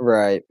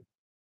 Right.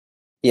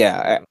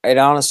 Yeah, Yeah. it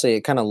honestly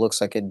it kinda looks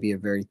like it'd be a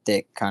very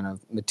thick kind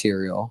of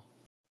material.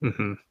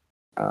 Mhm.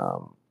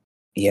 Um,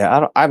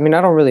 yeah, I mean,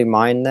 I don't really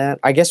mind that.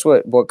 I guess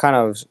what kind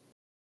of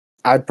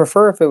I'd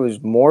prefer if it was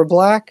more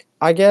black,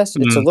 I guess.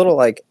 It's a Mm, little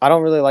like I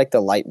don't really like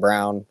the light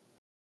brown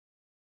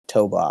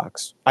toe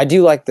box. I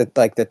do like the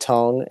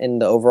tone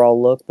and the overall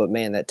look, but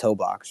man, that toe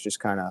box just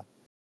kind of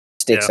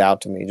sticks yeah.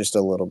 out to me just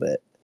a little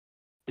bit.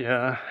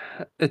 Yeah,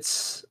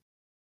 it's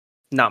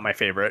not my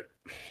favorite.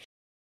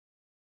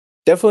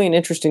 Definitely an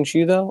interesting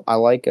shoe though.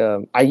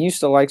 I used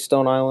to like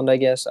Stone Island, I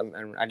guess. I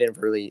don't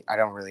really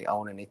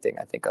own anything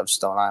I think of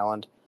Stone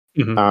Island.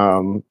 Mhm,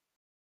 Um,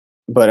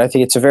 but I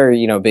think it's a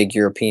very, big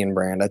European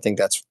brand. I think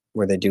that's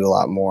where they do a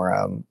lot more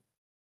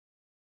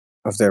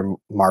of their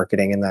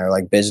marketing and their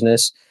like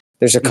business.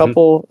 There's a mhm,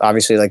 couple,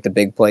 obviously, like the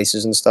big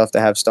places and stuff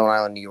that have Stone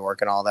Island, New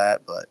York, and all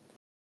that, but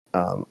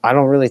I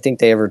don't really think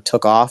they ever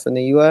took off in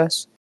the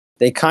U.S.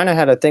 They kind of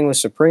had a thing with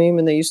Supreme,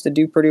 and they used to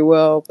do pretty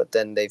well, but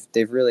then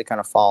they've really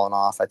kind of fallen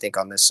off. I think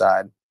on this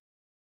side.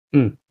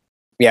 mm,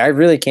 Yeah, I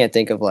really can't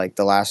think of like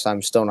the last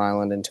time Stone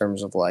Island in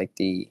terms of like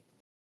the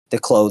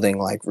clothing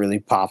like really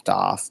popped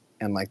off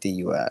in like the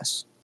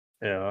U.S.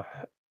 yeah.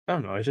 I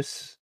don't know,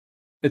 it's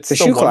The the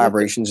shoe one with the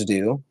collaborations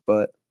do,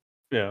 but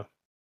yeah,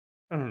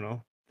 I don't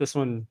know. This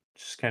one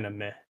just kinda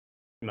meh,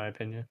 in my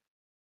opinion.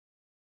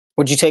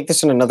 would you take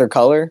this in another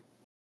color?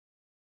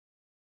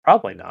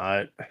 Probably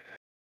not.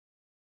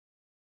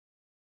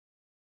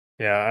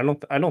 Yeah,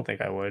 I don't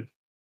think I would.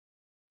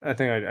 I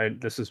think I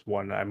this is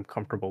one I'm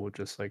comfortable with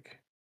just, like,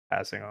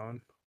 passing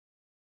on.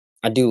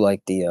 I do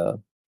like The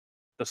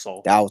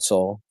sole. the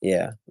outsole.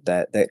 Yeah,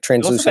 that It's also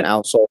translucent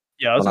got outsole.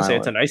 yeah, I was Stone gonna say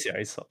it's a Island.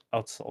 nice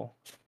outsole,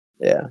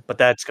 Yeah. but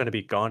that's gonna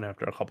be gone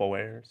after a couple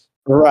wears.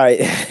 Right.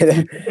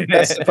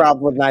 That's the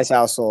problem with nice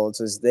households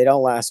is they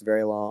don't last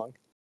very long.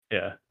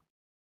 Yeah.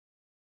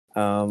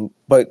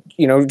 But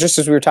just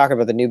as we were talking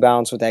about the New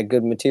Balance with that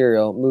good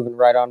material, moving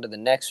right on to the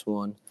next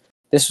one.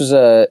 This was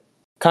a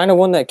kind of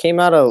one that came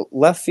out of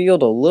left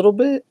field a little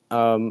bit.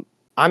 I'm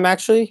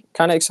actually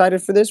kind of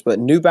excited for this, but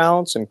New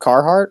Balance and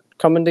Carhartt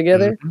coming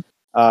together.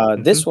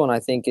 Mhm, This mhm. one I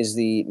think is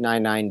the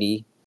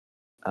 990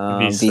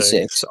 V6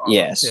 V6.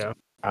 Yes. yeah.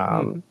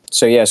 Mhm.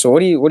 So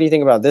what do you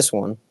think about this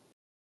one?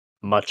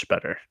 Much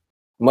better.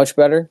 Much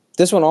better.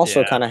 This one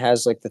also Yeah. kind of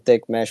has like the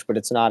thick mesh, but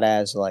it's not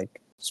as like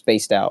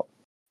spaced out.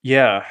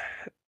 Yeah,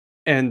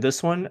 and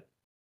this one,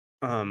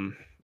 um,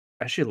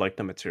 I actually like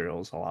the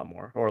materials a lot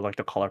more, or like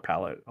the color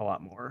palette a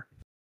lot more.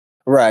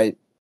 Right.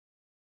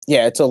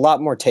 Yeah, it's a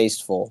lot more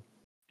tasteful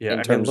Yeah,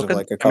 in terms of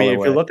like a I mean,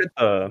 if you colorway. look at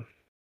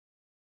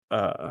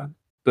uh,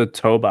 the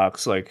toe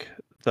box, like,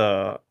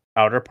 the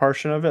outer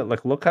portion of it,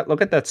 like, look at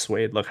that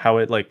suede, look how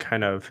it, like,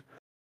 kind of,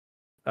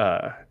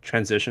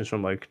 transitions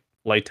from, like,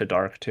 light to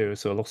dark too,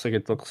 so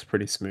it looks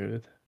pretty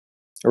smooth.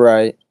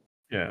 Right.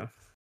 Yeah.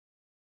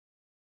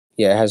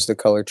 Yeah, it has the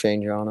color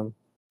change on them.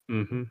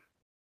 Mhm.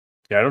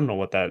 Yeah, I don't know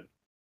what that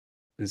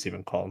is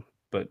even called,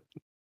 but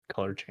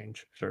color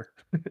change, sure.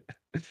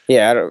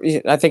 Yeah,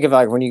 I think of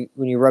like when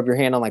you rub your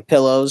hand on like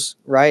pillows,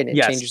 right? And it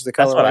Yes, changes the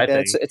that's color what like I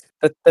that. think.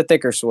 It's the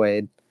thicker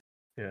suede.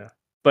 Yeah.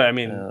 But, I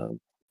mean, Um,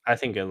 I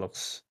think it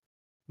looks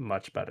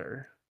much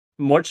better.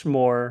 Much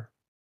more,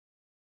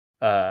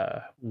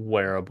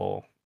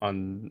 wearable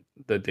on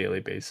the daily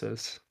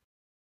basis.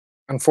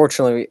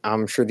 Unfortunately,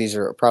 I'm sure these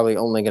are probably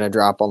only going to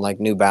drop on like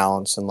New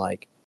Balance and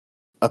like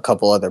a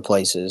couple other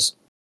places.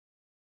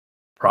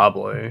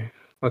 Probably.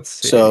 Let's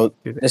see. So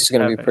Do they this is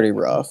going to have be pretty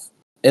anything? rough.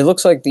 It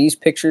looks like these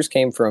pictures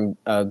came from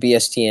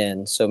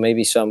BSTN, so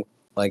maybe some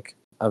like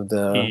of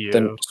the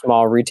EU.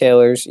 small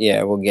retailers,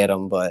 yeah, we'll get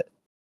them. But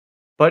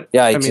But I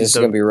yikes, mean, this is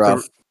gonna be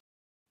rough.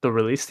 the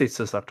release date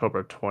is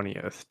October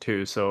 20th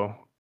too, so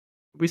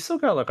we still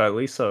got like at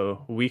least a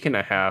week and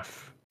a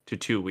half to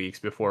 2 weeks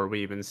before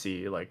we even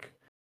see like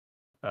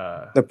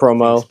uh The things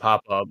promo,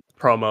 pop up,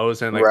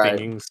 promos and like right?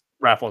 things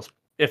raffles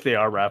if they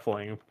are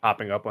raffling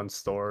popping up on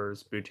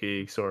stores,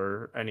 boutiques,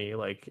 or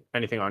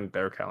anything on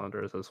their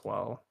calendars as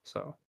well.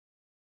 So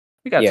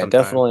we got Yeah, some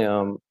time.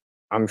 definitely.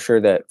 I'm sure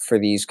that for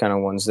these kind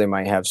of ones, they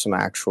might have some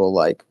actual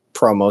like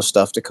promo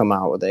stuff to come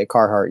out with it.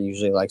 Carhartt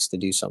usually likes to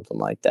do something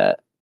like that.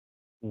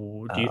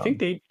 Do you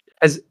think Um, they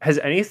has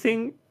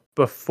anything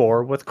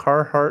before with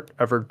Carhartt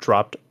ever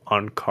dropped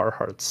on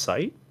Carhartt's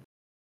site?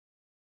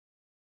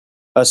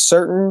 a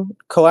certain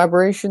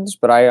collaborations,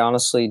 but I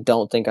honestly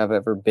don't think I've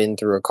ever been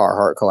through a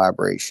Carhartt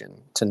collaboration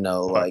to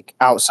know Okay, like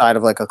outside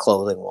of like a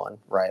clothing one,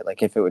 right?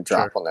 Like if it would sure.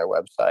 drop on their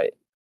website.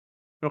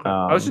 Okay,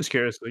 I was Um, just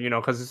curious,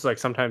 because it's like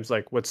sometimes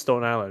like with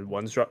Stone Island,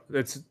 one's drop.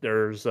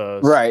 There's a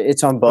right,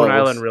 it's on Stone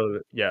Island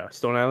both.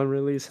 Stone Island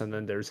release, and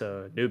then there's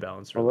a New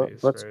Balance Well,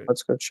 release, let's right?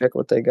 let's go check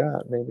what they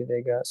got. Maybe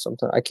they got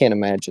something. I can't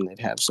imagine they'd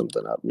have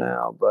something up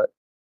now, but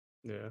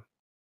Yeah,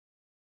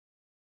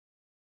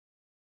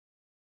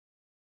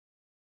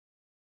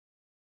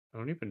 I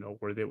don't even know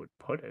where they would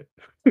put it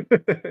on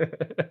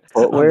their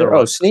footwear.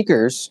 Oh, website.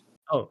 sneakers.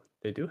 Oh,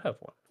 they do have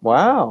one. Okay.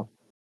 Wow,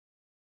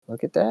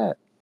 look at that.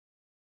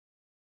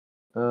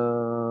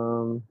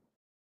 Um,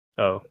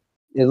 Oh,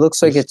 it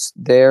looks like just it's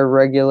their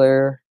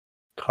regular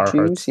Carhartt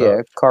shoes. stuff.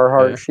 Yeah,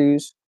 Carhartt Yeah,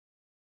 shoes.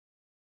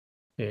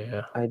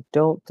 yeah. I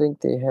don't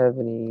think they have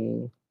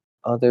any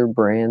other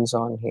brands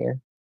on here.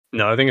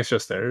 No, I think it's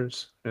just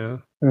theirs. Yeah.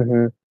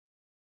 Hmm.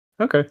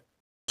 Okay.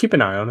 Keep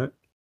an eye on it.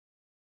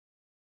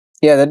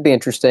 Yeah, that'd be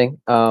interesting.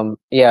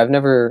 Yeah, I've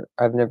never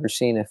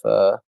seen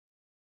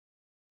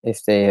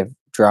if they have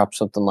dropped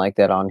something like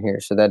that on here.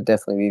 So that'd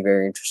definitely be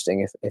very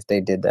interesting if they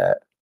did that.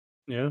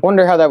 Yeah.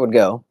 Wonder how that would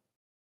go.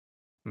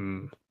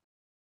 Hmm.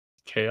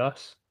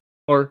 Chaos,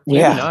 or maybe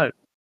Yeah, not.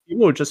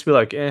 People would just be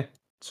like, "Eh,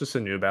 it's just a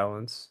New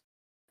Balance,"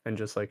 and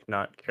just like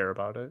not care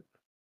about it.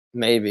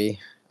 maybe.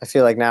 I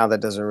feel like now that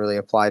doesn't really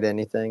apply to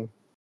anything.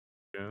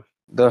 Yeah.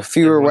 The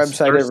fewer Everyone's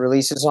website it thirsty.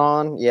 releases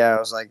on, yeah, it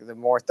was like the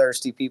more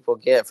thirsty people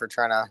get for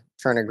trying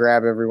to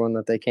grab everyone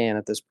that they can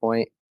at this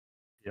point.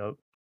 Yep.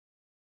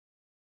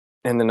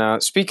 And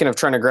then speaking of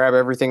trying to grab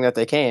everything that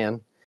they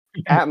can,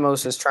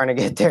 Atmos is trying to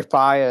get their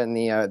pie and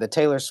the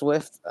Taylor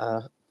Swift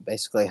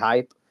basically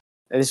hype.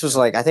 And this was Yep.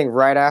 like I think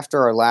right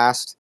after our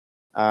last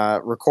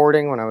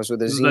recording when I was with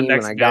The Azim and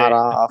next I got day.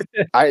 off.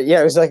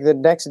 It was like the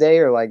next day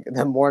or like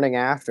the morning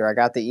after I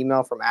got the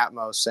email from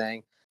Atmos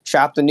saying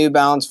shop the New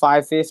Balance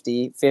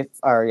 550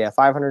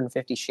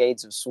 550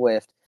 shades of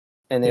Swift,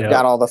 and they've Yep.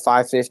 got all the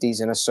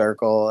 550s in a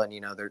circle, and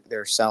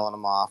they're selling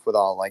them off with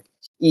all like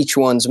each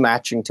one's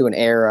matching to an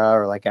era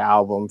or like an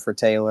album for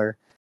Taylor.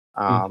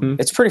 Mhm.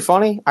 It's pretty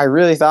funny. I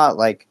really thought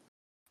like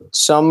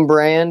some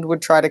brand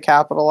would try to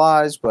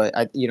capitalize, but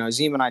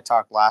Zim and I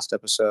talked last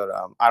episode.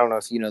 I don't know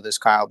if you know this,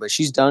 Kyle, but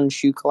she's done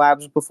shoe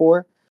collabs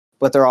before,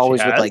 but they're She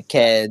always with has? like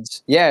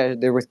Keds. Yeah,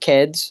 they're with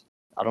Keds.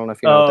 I don't know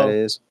if you know what that Oh,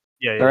 is.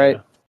 yeah, All yeah, right.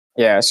 yeah.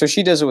 Yeah, so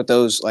she does it with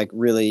those like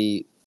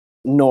really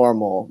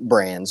normal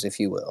brands, if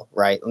you will,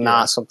 right? Yeah,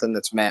 Not something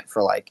that's meant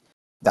for like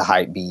the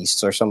hype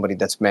beasts or somebody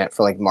that's meant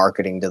for like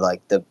marketing to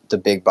like the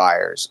big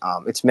buyers.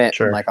 It's meant in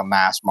sure. like a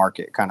mass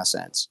market kind of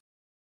sense,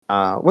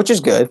 which is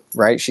good,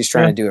 right? She's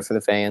trying Yeah. to do it for the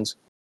fans.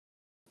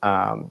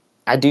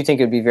 I do think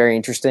it'd be very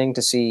interesting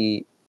to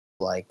see,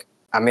 like,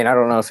 I mean, I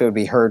don't know if it would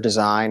be her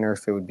design or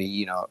if it would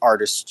be,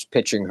 artists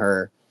pitching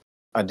her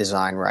a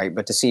design, right?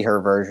 But to see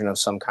her version of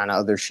some kind of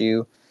other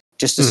shoe,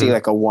 just to see Mhm.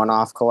 like a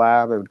one-off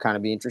collab, it would kind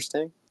of be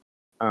interesting.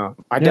 I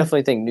Yeah,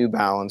 definitely think New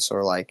Balance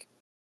or like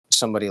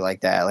somebody like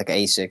that, like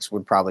Asics,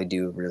 would probably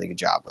do a really good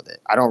job with it.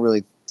 I don't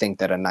really think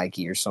that a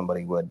Nike or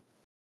somebody would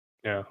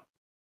yeah.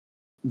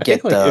 I think,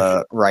 get like, if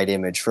the right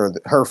image for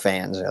her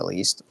fans, at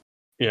least.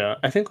 yeah,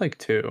 I think, like,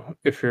 too,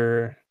 if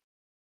you're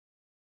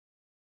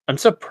I'm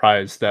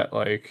surprised that,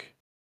 like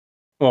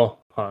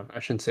well, hold on, I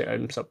shouldn't say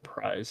I'm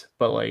surprised,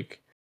 but,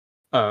 like,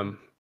 um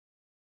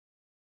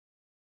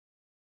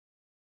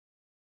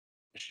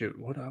shoot,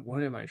 what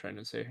am I trying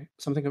to say?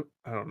 Something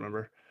I don't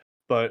remember,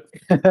 but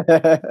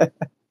I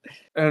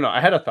don't know, I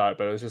had a thought,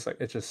 but it was just like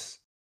it just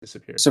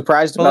disappeared.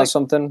 Surprised But, about like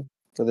something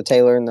for the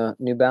Taylor and the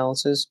New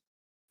Balances?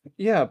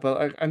 yeah, but,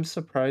 like, I'm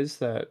surprised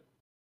that,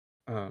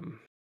 um,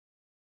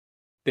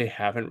 they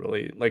haven't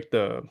really like,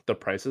 the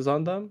prices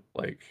on them,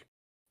 like,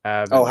 Oh,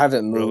 haven't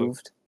haven't really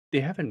moved. they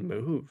haven't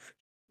moved.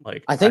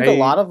 Like, I think a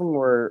lot of them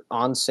were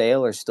on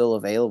sale or still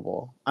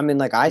available. I mean,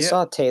 like, I yeah,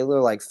 saw Taylor,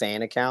 like,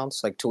 fan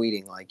accounts, like,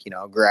 tweeting, like,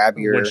 grab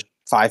your which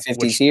 550s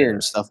which here and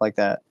pair? stuff like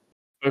that.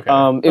 Okay,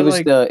 It but, was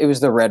like,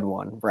 the red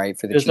one, right,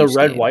 for the there's the Chiefs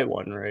red, game. white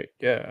one, right?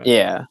 Yeah,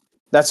 Yeah.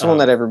 That's the one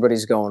that um,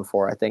 everybody's going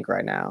for, I think,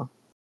 right now.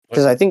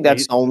 Because but I think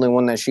that's they the only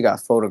one that she got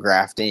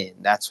photographed in.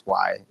 That's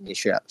why it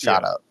shot yeah,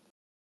 up.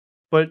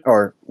 but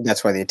Or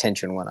that's why the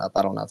attention went up.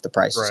 I don't know if the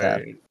prices have.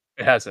 right,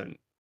 it hasn't.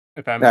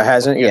 If That I'm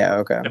hasn't? looking at Yeah,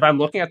 okay. if I'm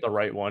looking at the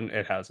right one,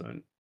 it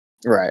hasn't.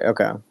 Right,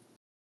 okay.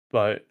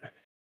 But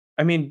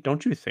I mean,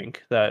 don't you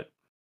think that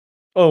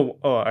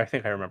I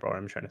think I remember what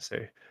I'm trying to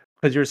say.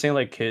 Because you were saying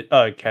like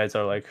kids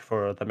are like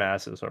for the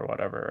masses or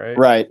whatever, right?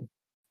 Right.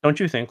 Don't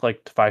you think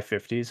like the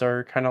 550s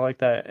are kind of like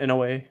that in a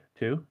way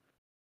too?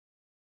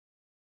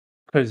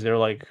 Because they're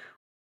like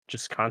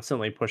just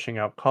constantly pushing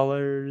out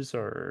colors,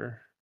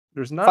 or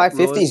there's not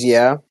really. 550s,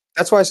 yeah.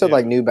 That's why I said Yeah.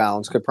 like New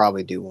Balance could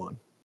probably do one.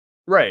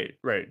 Right,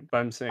 right. But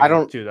I'm I saying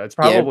don't too, that's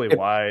yeah, probably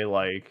why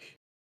like,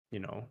 you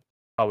know,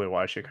 probably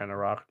why she kind of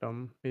rocked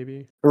them,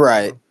 maybe. I don't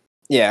right. know.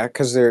 Yeah,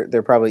 because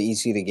they're probably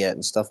easy to get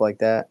and stuff like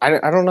that. I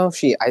don't know if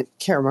I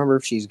can't remember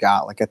if she's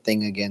got like a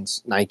thing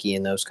against Nike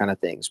and those kind of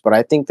things, but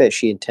I think that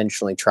she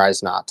intentionally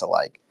tries not to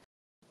like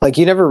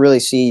you never really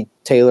see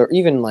Taylor,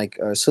 even like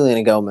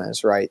Selena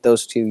Gomez, right?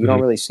 Those two, you don't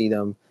Mhm. really see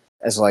them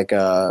as like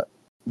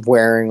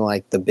wearing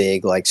like the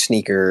big like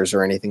sneakers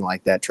or anything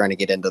like that, trying to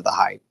get into the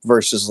hype.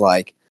 Versus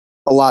like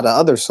a lot of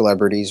other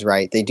celebrities,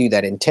 right? They do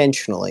that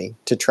intentionally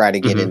to try to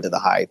get Mhm. into the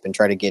hype and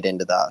try to get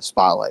into the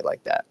spotlight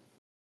like that.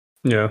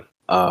 Yeah.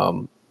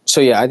 So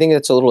yeah, I think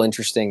it's a little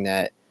interesting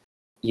that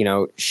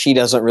she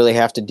doesn't really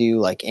have to do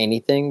like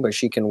anything, but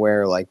she can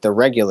wear like the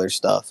regular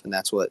stuff, and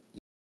that's what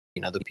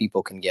the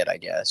people can get, I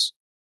guess.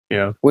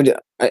 Yeah. Would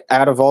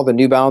out of all the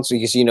New Balance,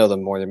 because you know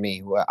them more than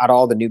me, out of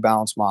all the New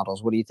Balance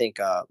models, what do you think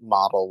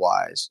model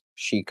wise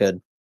she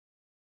could,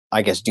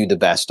 I guess, do the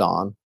best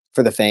on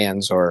for the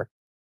fans or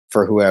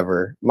for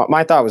whoever?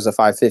 My thought was the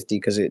 550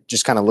 because it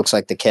just kind of looks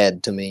like the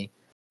KED to me.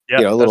 Yeah,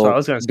 A that's what I little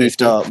was gonna say beefed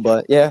too. up,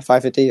 but yeah,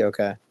 550.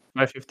 Okay.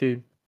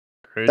 550,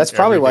 great That's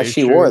probably why everyday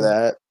she wore shoe.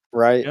 that,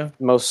 right? Yeah.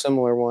 Most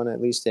similar one, at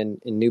least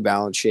in New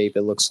Balance shape,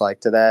 it looks like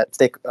to that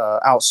thick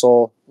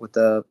outsole with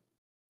the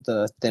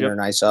thinner, Yep.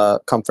 nice,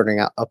 comforting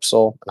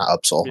upsole, not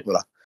upsole,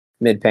 Yeah.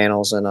 mid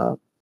panels and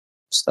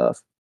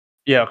stuff.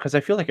 Yeah, because I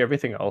feel like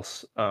everything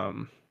else,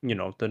 the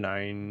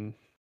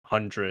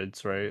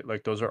 900s, right?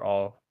 Like those are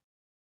all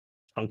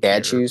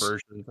Dad chunkier shoes.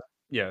 versions.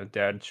 Yeah,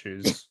 dad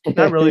shoes.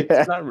 Not really.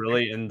 It's not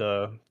really in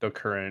the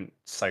current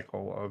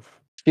cycle of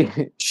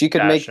She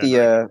could make fashion,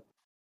 I guess.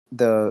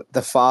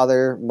 the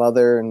father,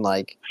 mother, and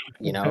like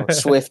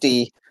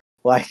Swifty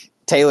like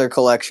Taylor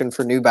collection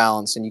for New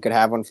Balance, and you could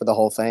have one for the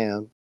whole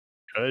fam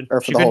Good.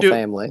 or for the whole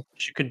family.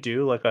 She could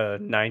do like a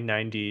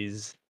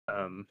 990s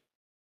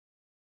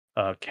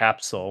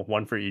capsule,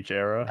 one for each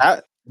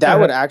era. That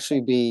would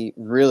actually be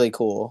really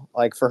cool,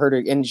 like, for her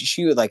to and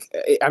she would, like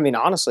I mean,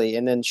 honestly,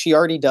 and then she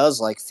already does,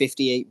 like,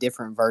 58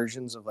 different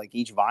versions of, like,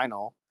 each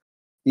vinyl.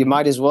 You Mhm.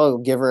 might as well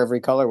give her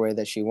every colorway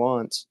that she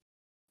wants.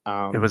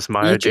 It was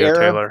my Each idea, era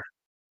Taylor.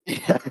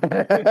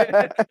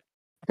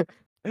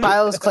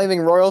 Kyle is claiming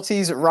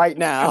royalties right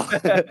now.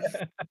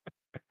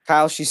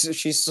 Kyle, she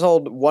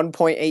sold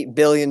 1.8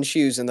 billion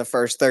shoes in the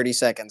first 30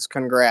 seconds.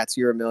 Congrats,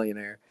 you're a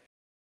millionaire.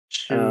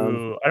 Um,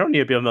 Shoot, I don't need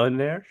to be a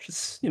millionaire.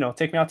 Just,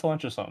 take me out to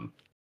lunch or something.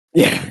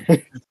 yeah.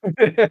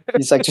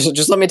 He's like,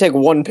 "Just let me take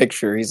one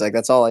picture." He's like,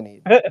 "That's all I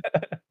need."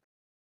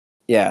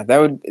 Yeah, that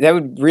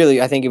would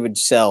really I think it would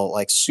sell,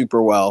 like,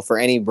 super well for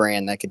any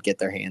brand that could get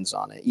their hands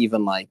on it.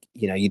 Even, like,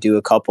 you do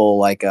a couple,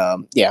 like,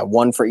 yeah,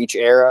 one for each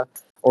era,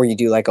 or you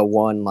do, like, a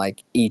one,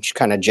 like, each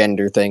kinda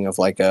gender thing of,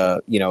 like,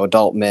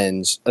 adult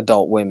men's,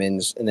 adult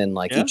women's, and then,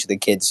 like, Yeah, each of the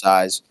kids'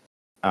 size,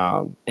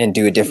 and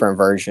do a different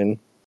version.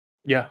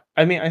 yeah.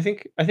 I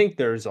think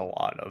there's a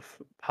lot of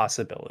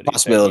possibilities that you can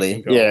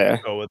Possibility, yeah.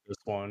 go with this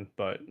one,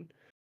 but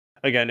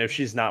again, if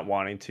she's not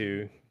wanting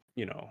to,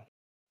 you know,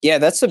 Yeah,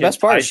 that's the get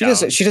best part. tied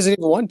down, She doesn't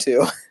even want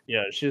to.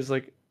 yeah, she's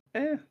like,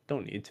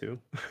 don't need to.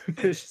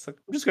 She's like,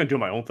 I'm just gonna do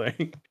my own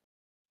thing.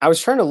 I was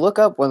trying to look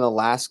up when the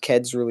last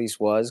Keds release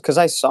was because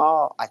I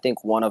saw, I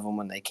think, one of them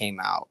when they came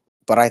out,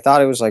 but I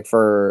thought it was like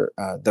for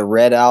the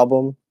Red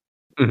album.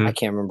 I Mhm.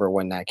 can't remember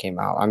when that came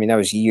out. I mean, that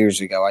was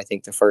years ago. I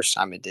think the first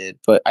time it did,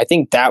 but I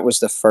think that was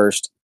the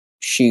first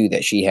shoe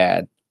that she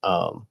had.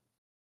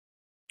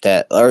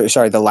 That or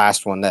sorry, the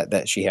last one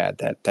that she had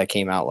that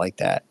came out like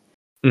that.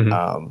 Mhm.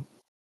 Um,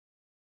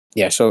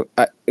 yeah, so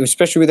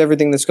especially with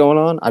everything that's going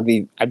on, I'd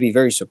be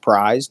very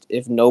surprised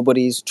if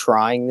nobody's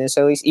trying this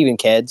at least, even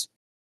Keds.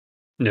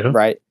 Yeah.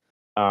 Right?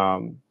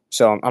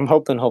 So I'm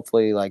hoping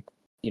hopefully like,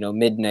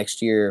 mid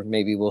next year,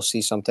 maybe we'll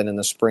see something in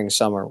the spring,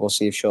 summer. We'll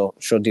see if she'll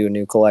do a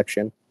new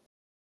collection.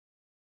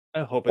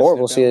 I hope it's Or New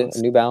we'll see a Balance.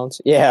 New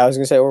Balance. Yeah, I was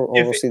gonna say or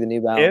If we'll it see the New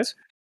if Balance.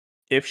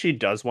 if she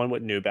does one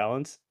with New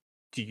Balance,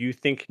 do you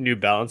think New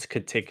Balance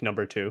could take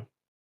number 2?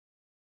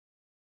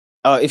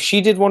 If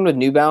she did one with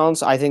New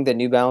Balance, I think that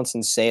New Balance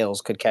in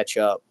sales could catch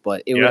up,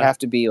 but it would Yeah. have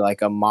to be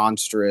like a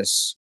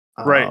monstrous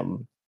Right.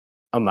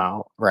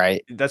 amount,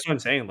 right? That's what I'm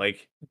saying,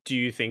 like, do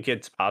you think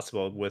it's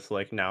possible with,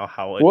 like, now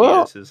how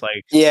Well, Adidas is,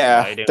 like,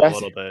 yeah, sliding a that's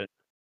little bit?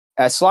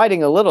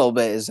 sliding a little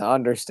bit is an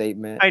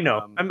understatement. I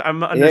know,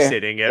 I'm Yeah,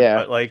 understating it, yeah.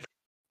 but, like,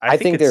 I I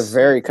think think they're it's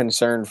very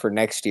concerned for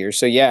next year.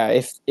 So yeah,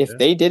 if yeah,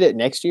 they did it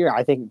next year,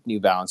 I think New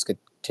Balance could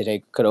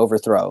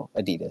overthrow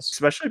Adidas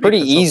especially pretty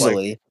because of, like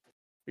easily.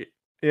 y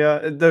yeah,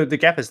 the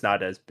gap is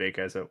not as big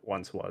as it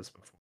once was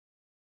before.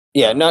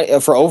 Yeah, Um,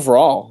 not for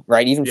overall,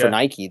 right? Even for yeah.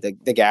 Nike, the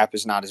gap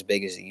is not as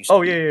big as it used to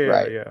Oh, yeah, be, yeah, yeah,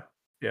 right? yeah.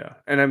 Yeah,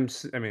 and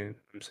I mean,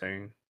 I'm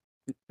saying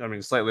I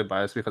mean, slightly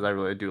biased because I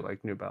really do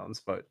like New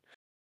Balance, but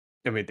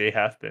I mean, they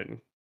have been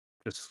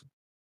just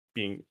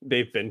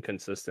they've been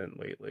consistent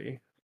lately.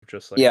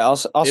 Just like Yeah, I'll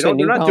say they're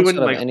New not Balance doing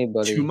out of like too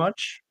anybody.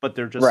 much, but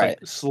they're just like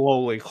Right.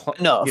 slowly,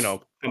 Enough.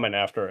 coming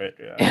after it.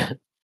 Yeah.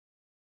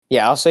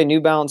 Yeah, I'll say New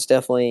Balance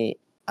definitely,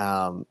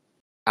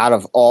 out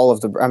of all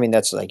of the I mean,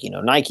 that's like,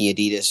 Nike,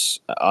 Adidas,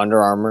 Under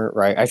Armour,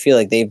 right? I feel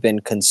like they've been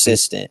Mhm.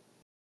 consistent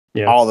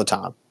Yeah. all the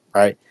time,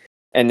 right?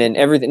 And then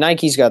everything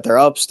Nike's got their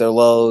ups, their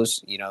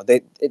lows,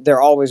 they're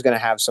always gonna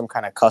have some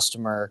kind of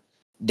customer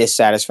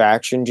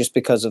dissatisfaction just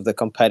because of the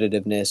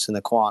competitiveness and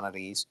the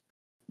quantities.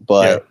 Yeah.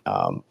 But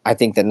I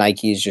think that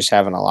Nike is just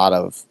having a lot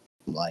of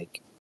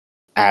like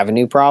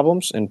avenue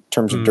problems in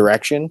terms of Mhm.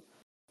 direction.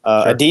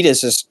 Sure.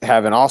 Adidas is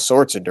having all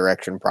sorts of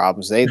direction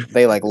problems. They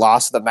like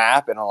lost the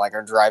map and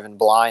are driving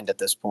blind at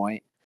this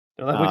point.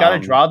 They're like, we got to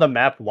Um, draw the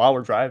map while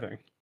we're driving.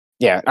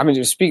 yeah, I mean,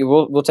 just speak.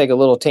 We'll take a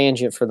little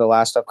tangent for the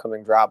last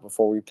upcoming drop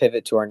before we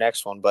pivot to our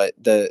next one. But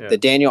Yeah. the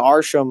Daniel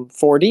Arsham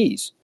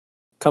 4Ds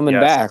coming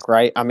Yes. back,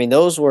 right? I mean,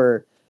 those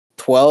were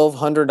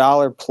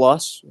 $1,200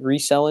 plus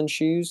reselling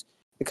shoes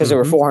because they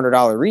were Hmm.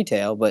 $400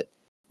 retail. But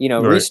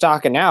Right.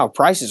 restocking now,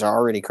 prices are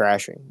already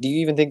crashing. Do you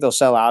even think they'll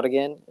sell out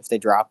again if they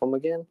drop them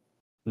again?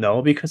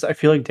 No, because I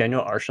feel like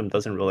Daniel Arsham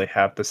doesn't really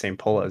have the same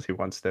pull as he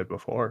once did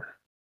before.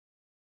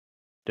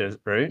 Does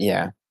right?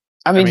 Yeah.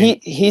 I I mean, mean,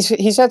 he's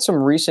had some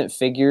recent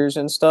figures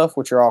and stuff,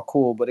 which are all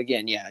cool. But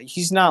again, yeah,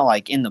 he's not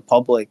like in the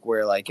public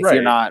where like if you're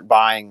right. not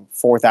buying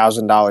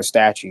 $4,000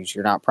 statues,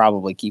 you're not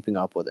probably keeping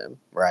up with him,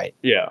 right?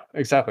 Yeah,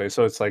 exactly.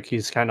 So it's like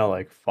he's kind of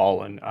like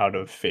fallen out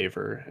of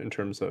favor in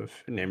terms of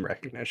name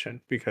recognition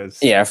because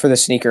Yeah, for the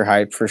sneaker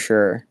hype for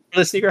sure.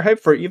 for the sneaker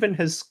hype for even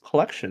his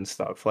collection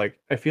stuff. Like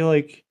I feel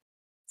like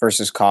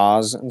Versus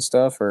cause and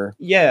stuff, or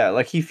yeah,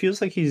 like he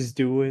feels like he's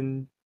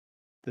doing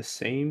the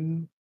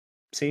same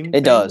it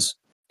thing. does.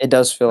 It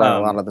does feel like a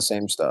lot Um of the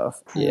same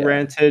stuff. Yeah.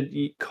 Granted,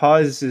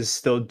 Cause is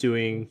still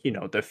doing,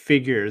 the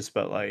figures,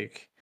 but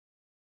like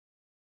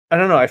I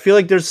don't know, I feel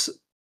like there's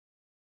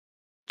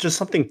just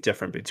something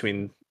different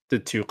between the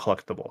two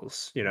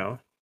collectibles, you know?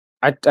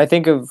 I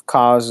think of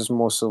Cause as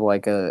most of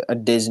like a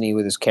Disney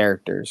with his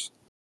characters,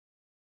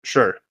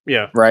 Sure.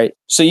 Yeah. right?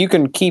 So you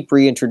can keep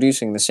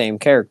reintroducing the same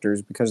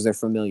characters because they're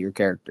familiar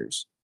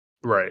characters.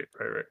 Right,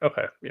 right, right.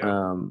 Okay. Yeah.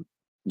 Um,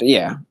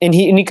 yeah, and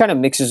he kind of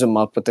mixes them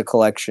up with the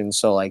collection,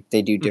 so like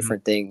they do Mhm.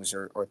 different things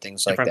or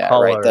things like Different that,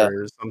 right?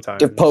 colors The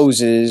sometimes.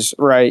 poses,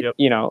 right?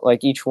 Yep.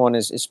 Like each one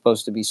is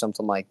supposed to be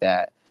something like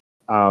that.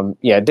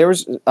 Yeah,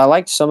 I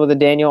liked some of the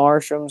Daniel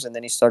Arshams, and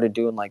then he started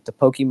doing like the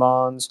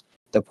Pokemons,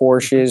 the Mhm.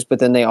 Porsches, but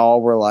then they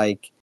all were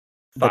like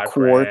the 5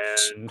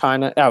 quartz grand.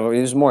 kind of. Oh,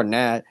 it was more than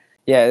that.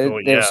 Yeah, Oh,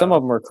 some yeah.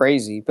 of them were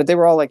crazy, but they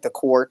were all like the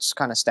quartz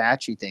kind of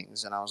statue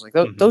things, and I was like,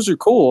 Mhm. those are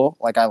cool.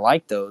 Like I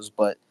like those,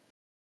 but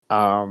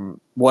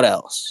what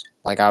else?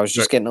 Like I was Right.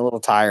 just getting a little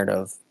tired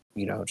of,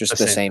 The just the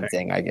same same thing.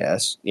 thing, I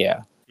guess.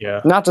 Yeah.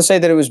 Yeah. Not to say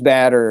that it was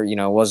bad or,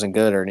 wasn't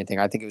good or anything.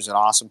 I think it was an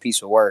awesome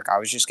piece of work. I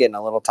was just getting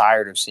a little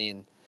tired of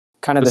seeing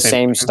kind of The the same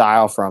same thing.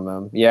 style from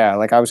him. Yeah,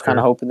 like I was kind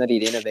of Sure. hoping that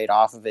he'd innovate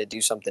off of it,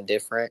 do something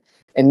different.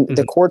 And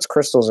the Mhm. quartz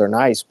crystals are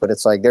nice, but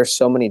it's like there's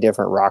so many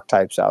different rock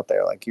types out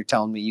there. Like you're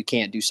telling me you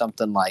can't do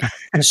something like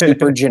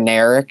super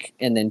generic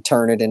and then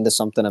turn it into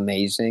something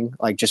amazing,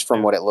 like just from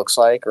Yeah. what it looks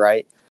like,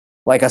 right?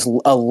 Like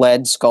a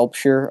lead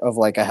sculpture of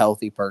like a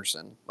healthy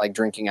person, like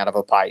drinking out of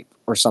a pipe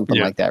or something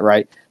Yeah. like that,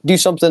 right? Do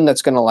something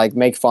that's gonna like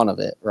make fun of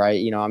it, right?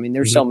 I mean,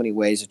 there's Mhm. so many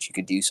ways that you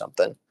could do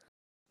something.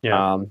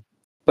 Yeah. Um,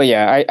 but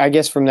yeah, I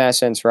guess from that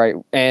sense, right?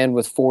 And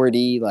with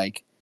 4D,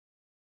 like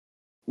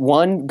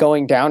one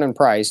going down in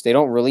price, they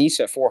don't release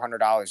at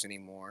 $400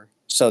 anymore,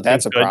 so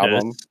that's Thank a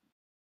goodness.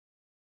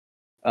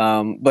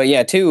 problem. But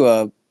yeah,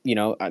 two,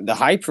 the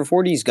hype for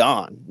 4D's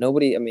gone.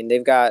 Nobody, I mean,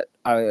 they've got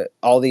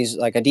all these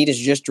like Adidas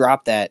just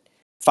dropped that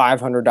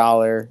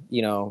 $500,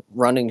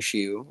 running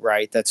shoe,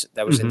 right? That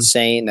was Mhm.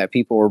 insane that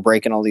people were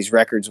breaking all these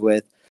records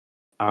with.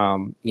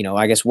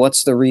 I guess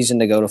what's the reason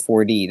to go to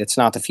 4D? That's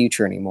not the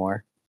future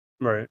anymore.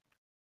 Right.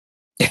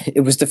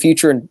 It was the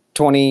future in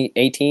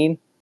 2018.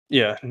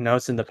 Yeah, now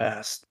it's in the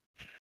past.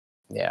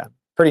 Yeah,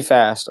 pretty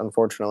fast,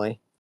 unfortunately.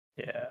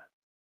 Yeah.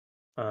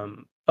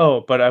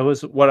 Oh, but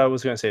what I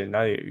was gonna say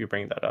now that you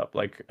bring that up,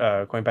 like,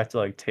 going back to,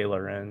 like,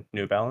 Taylor and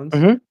New Balance,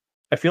 Hmm.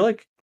 I feel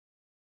like,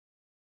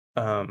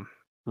 um,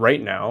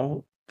 right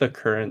now, the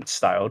current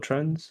style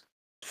trends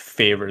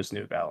favors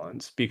New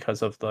Balance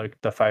because of, like,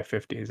 the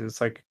 550s.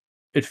 It's like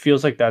it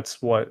feels like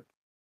that's what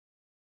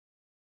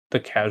the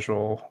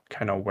casual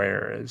kinda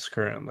wear is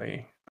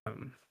currently,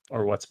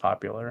 or what's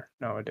popular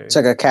It's like nowadays.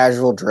 a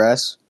casual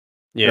dress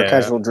or Yeah,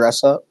 casual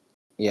dress up.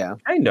 Yeah.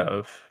 kind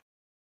of.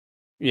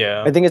 I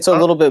Yeah. think it's a I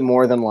don't little bit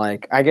more than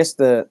like I guess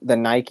the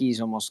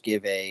Nikes almost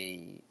give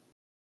a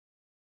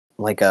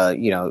like a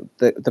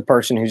the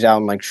person who's out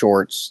in like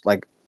shorts,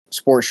 like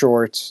sport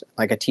shorts,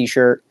 like a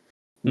t-shirt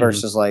Mhm.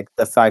 versus like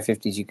the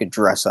 550s you could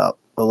dress up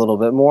a little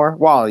bit more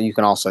while you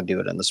can also do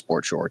it in the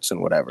sport shorts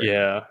and whatever.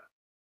 Yeah.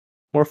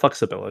 More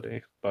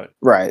flexibility, but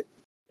Right.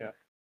 yeah.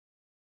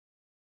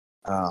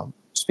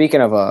 Speaking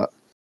of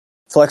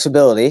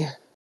flexibility,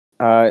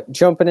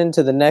 Jumping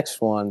into the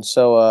next one.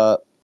 So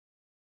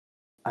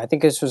I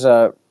think this was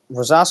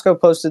Rosasco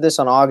posted this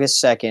on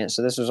August 2nd.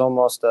 So this was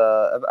almost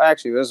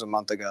actually it was a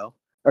month ago.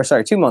 Or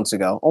sorry, 2 months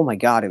ago. Oh my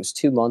god, it was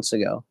 2 months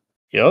ago.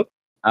 Yep.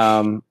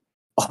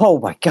 Oh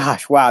my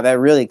gosh, wow, that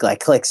really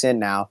like clicks in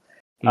now.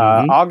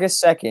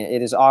 August 2nd.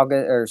 It is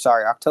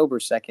October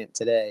 2nd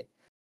today.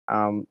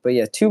 But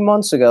yeah, 2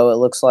 months ago, it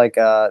looks like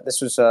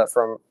this was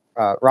from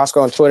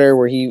Roscoe on Twitter,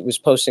 where he was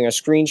posting a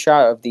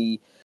screenshot of the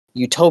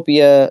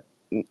Utopia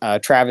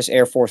Travis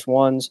Air Force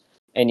Ones.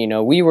 And,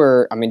 we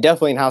were, I mean,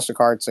 definitely in House of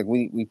Cards, like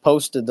we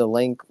posted the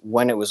link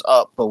when it was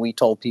up, but we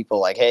told people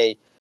like, hey,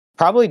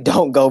 probably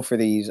don't go for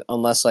these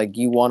unless like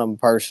you want them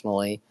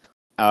personally.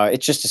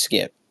 It's just a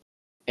skip.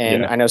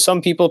 And I know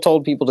some people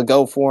told people to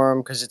go for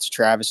them because it's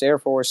Travis Air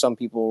Force. Some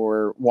people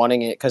were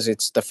wanting it because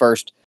it's the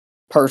first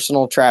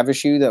personal Travis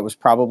shoe that was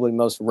probably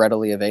most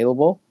readily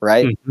available,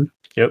 right? Mm-hmm.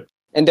 Yep.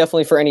 And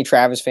definitely for any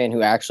Travis fan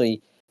who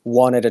actually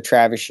wanted a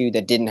Travis shoe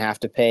that didn't have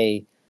to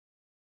pay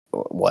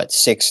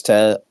 $6,000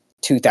 to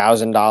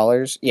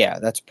 $2,000. Yeah,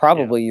 that's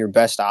probably your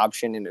best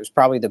option, and it was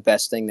probably the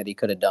best thing that he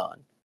could have done.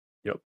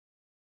 Yep.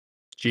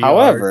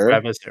 However,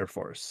 Travis Air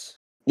Force.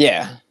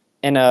 Yeah,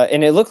 and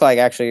it looked like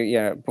actually,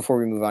 before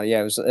we move on,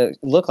 it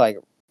looked like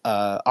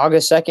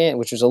August 2nd,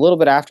 which was a little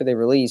bit after they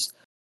released.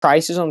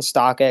 Prices on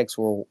StockX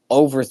were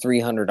over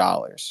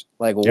 $300,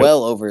 like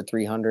well over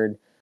 300,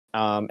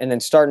 and then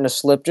starting to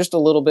slip just a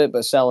little bit,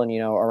 but selling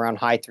around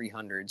high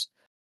 300s.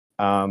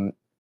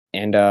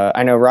 And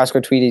I know Roscoe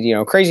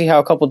tweeted, crazy how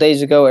a couple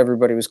days ago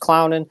everybody was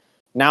clowning.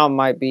 Now it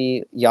might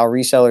be y'all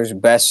resellers'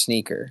 best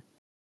sneaker.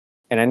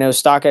 And I know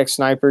StockX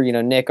Sniper,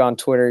 Nick on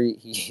Twitter,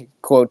 he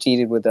quote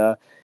tweeted with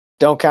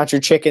 "Don't count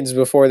your chickens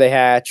before they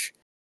hatch,"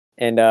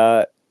 and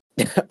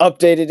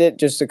updated it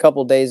just a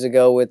couple days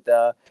ago with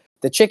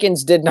the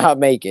chickens did not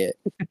make it.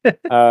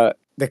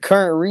 The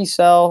current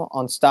resale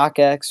on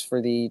StockX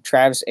for the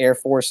Travis Air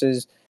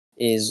Forces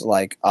is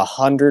like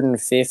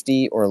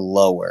 150 or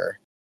lower.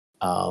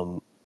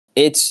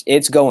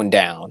 It's going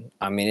down.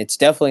 I mean, it's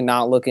definitely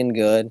not looking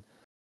good.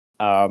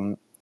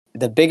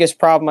 The biggest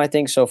problem I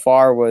think so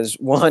far was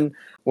one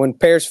when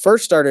pairs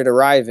first started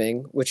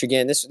arriving, which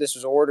again this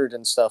was ordered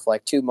and stuff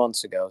like 2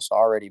 months ago, so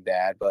already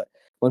bad. But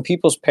when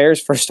people's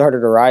pairs first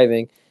started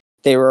arriving,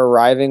 they were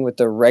arriving with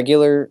the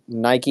regular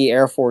Nike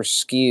Air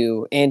Force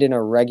SKU and in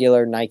a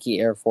regular Nike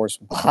Air Force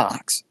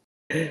box.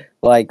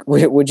 Like,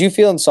 would you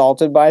feel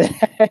insulted by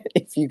that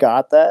if you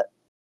got that?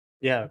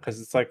 Yeah, because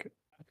it's like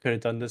I could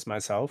have done this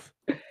myself.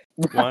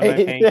 Why am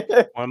I paying?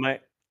 Right. Why am I?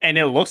 And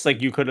it looks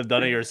like you could have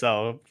done it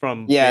yourself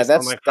from Yeah, based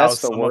on like how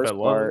that's the some of it worst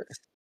part. looks.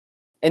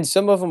 And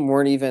some of them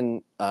weren't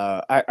even.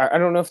 I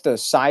don't know if the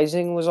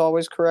sizing was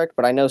always correct,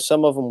 but I know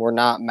some of them were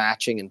not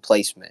matching in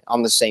placement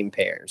on the same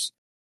pairs.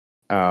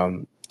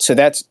 So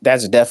that's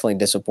definitely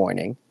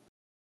disappointing.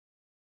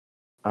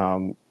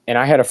 And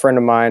I had a friend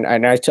of mine,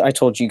 and I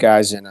told you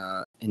guys in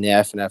the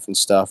F and F and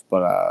stuff,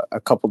 but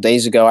a couple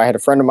days ago, I had a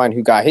friend of mine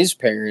who got his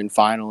pair in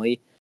finally,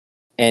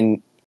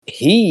 and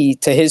he,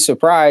 to his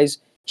surprise,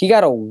 he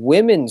got a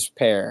women's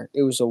pair.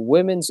 It was a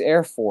women's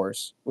Air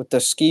Force with the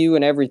SKU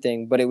and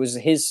everything, but it was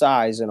his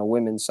size and a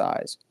women's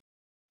size.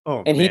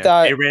 Oh And he man,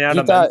 thought they ran out he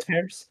of men's thought,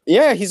 pairs.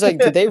 yeah, he's like,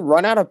 did they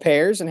run out of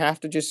pairs and have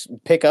to just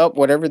pick up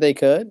whatever they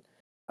could?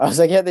 I was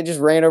like, yeah, they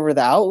just ran over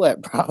the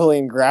outlet probably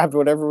and grabbed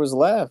whatever was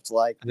left.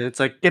 Like, And it's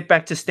like get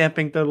back to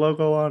stamping the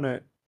logo on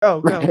it.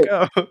 Go go right.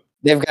 go.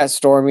 They've got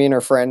Stormy and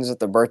her friends at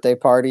the birthday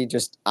party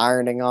just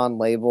ironing on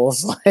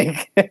labels.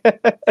 Like,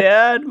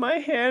 Dad, my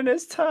hand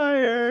is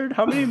tired.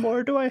 How many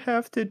more do I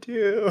have to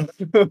do?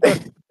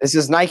 this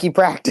is Nike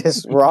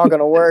practice. We're all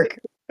gonna work.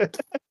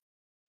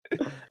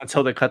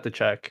 Until they cut the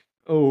check.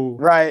 Oh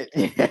Right.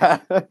 Yeah.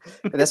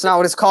 That's not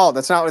what it's called.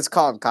 That's not what it's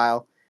called,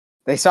 Kyle.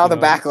 They saw the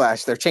no.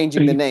 backlash. They're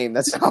changing the name.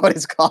 That's not what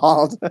it's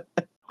called.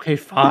 Okay,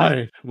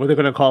 fine. What are they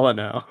gonna call it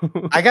now?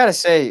 I gotta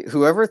say,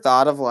 whoever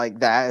thought of like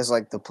that as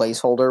like the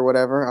placeholder or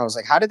whatever, I was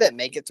like, how did that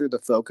make it through the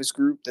focus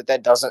group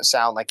that doesn't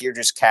sound like you're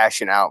just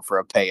cashing out for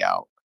a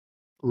payout?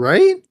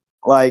 Right?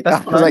 Like,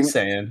 That's I what was I'm like,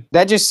 saying.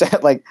 that just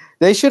said like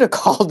they should have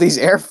called these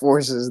Air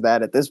Forces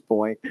that at this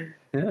point.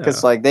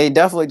 Because Yeah. like they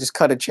definitely just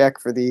cut a check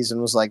for these and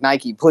was like,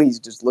 Nike, please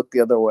just look the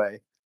other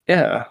way.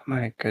 Yeah.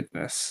 My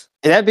goodness.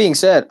 And that being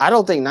said, I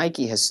don't think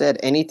Nike has said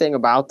anything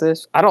about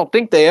this. I don't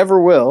think they ever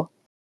will.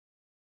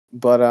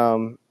 But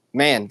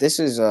man, this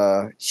is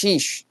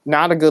sheesh,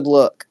 not a good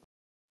look.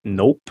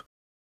 Nope.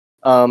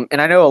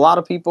 And I know a lot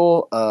of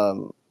people,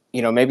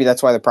 maybe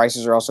that's why the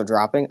prices are also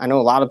dropping. I know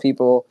a lot of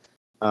people,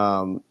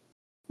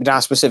 not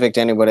specific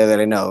to anybody that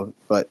I know,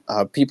 but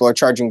people are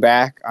charging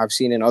back. I've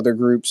seen in other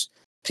groups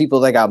people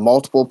that got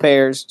multiple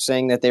pairs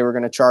saying that they were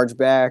going to charge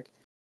back.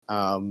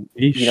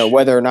 Yeesh.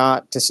 Whether or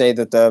not to say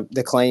that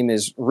the claim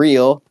is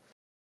real,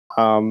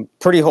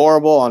 pretty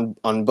horrible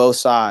on both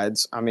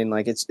sides. I mean,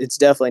 like it's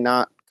definitely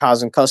not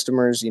causing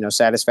customers,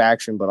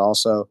 satisfaction, but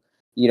also,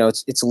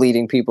 it's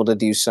leading people to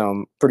do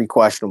some pretty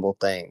questionable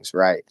things,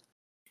 right?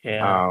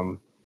 Yeah.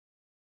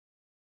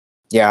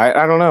 Yeah,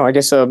 I don't know. I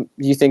guess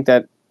you think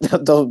that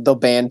they'll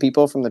ban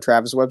people from the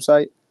Travis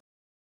website?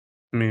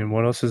 I mean,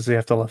 what else does he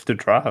have to left to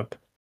drop?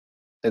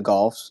 The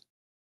golfs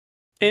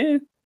Eh,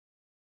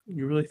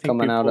 you really think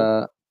coming out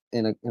people?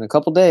 in a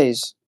couple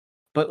days.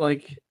 But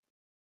like,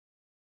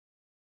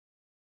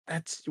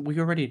 that's we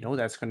already know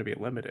that's going to be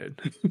limited.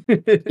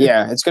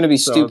 Yeah, it's gonna be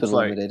So stupid it's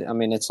like, limited. I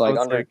mean, it's so like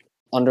it's like,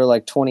 under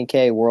like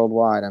 20K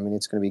worldwide. I mean,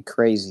 it's gonna be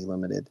crazy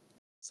limited.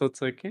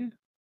 it's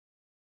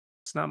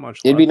not much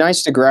It'd be left.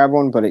 nice to grab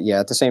one, but yeah,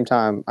 at the same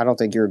time, I don't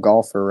think you're a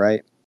golfer,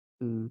 right?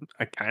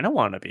 I kind of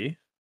want to be,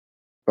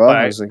 Well,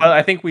 I was like, but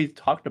I think we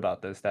talked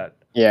about this that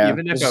yeah,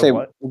 even if let's I say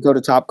what, we'll go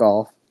to Top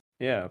Golf.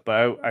 yeah,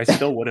 but I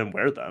still wouldn't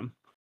wear them.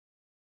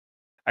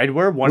 I'd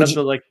wear one Would of you?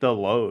 the like the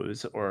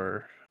lows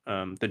or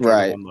the Jordan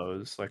Right. 1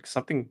 lows, like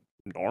something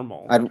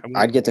normal. I'd Like I I'd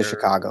wouldn't get the wear.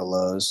 Chicago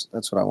lows.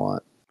 That's what I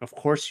want. Of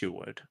course you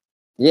would.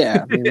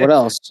 Yeah, I mean, what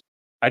else?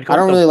 I'd go I with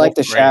don't the really like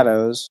wolf the gray,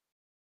 shadows.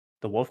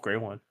 the wolf gray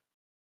one.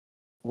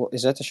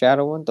 Is that the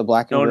shadow one? The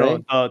black and No, no,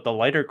 gray? the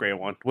lighter gray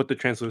one with the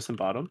translucent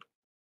bottom.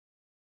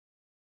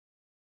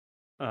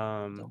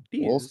 The wolf?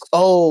 These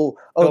Oh,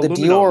 the the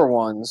aluminum. Dior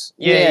ones.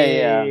 Yeah, Yeah, yeah, yeah,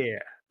 yeah, yeah, yeah.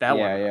 That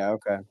yeah, one. yeah.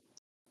 Okay.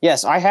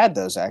 Yes, I had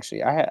those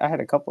actually. I had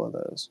a couple of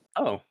those.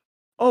 Oh.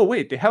 Oh,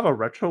 wait, they have a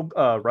retro,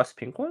 rust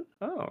pink one?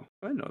 Oh,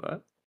 I didn't know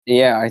that.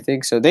 Yeah, I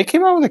think so. They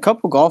came out with a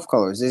couple golf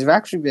colors. They've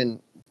actually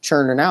been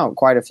churning out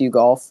quite a few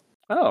golf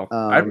Oh,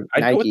 I'd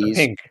go with the Nikes.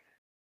 pink.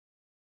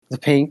 The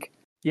pink.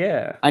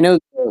 Yeah. I know.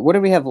 What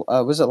did we have?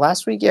 Was it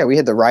last week? Yeah, we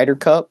had the Ryder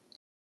Cup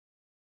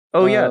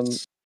Oh, um,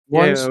 yes.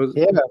 Yeah, it ones. was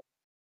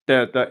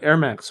Yeah, the Air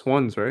Max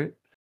ones, right?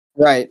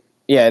 right.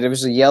 Yeah, there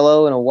was a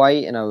yellow and a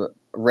white and a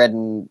red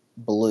and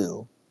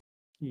blue.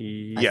 I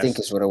think Yes.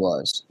 is what it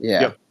was.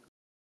 Yeah. Yep.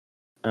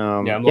 Yeah,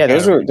 I'm Yeah, looking at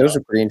it right those now.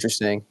 are pretty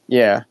interesting.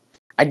 Yeah.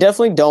 I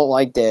definitely don't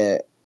like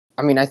the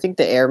I mean, I think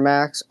the Air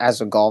Max as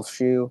a golf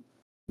shoe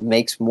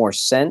makes more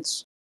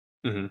sense,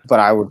 Mhm. but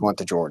I would want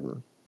the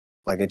Jordan.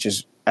 Like it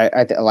just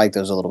I like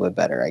those a little bit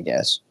better, I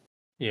guess.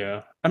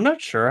 Yeah. I'm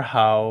not sure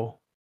how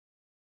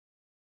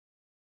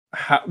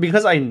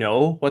because I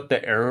know what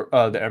the Air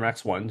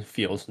Max 1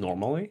 feels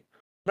normally.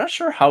 I'm not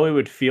sure how it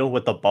would feel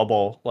with the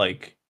bubble,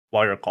 like,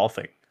 while you're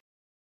golfing,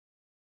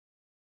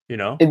 you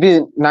know? It'd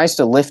be nice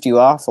to lift you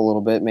off a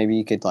little bit. Maybe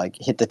you could like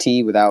hit the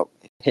tee without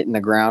hitting the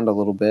ground a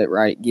little bit,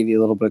 right? Give you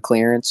a little bit of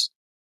clearance.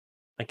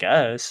 I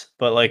guess,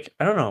 but, like,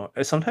 I don't know,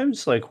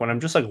 sometimes, like, when I'm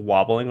just, like,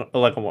 wobbling,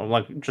 like, when I'm,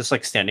 like, just,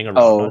 like, standing around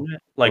on Oh, it,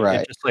 like, it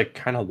right. just, like,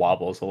 kinda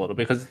wobbles a little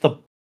because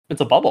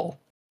it's a bubble,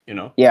 you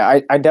know? Yeah,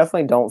 I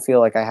definitely don't feel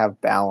like I have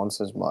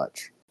balance as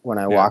much when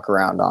I Yeah. walk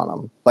around on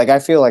them. Like I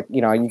feel like,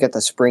 you get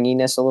the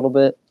springiness a little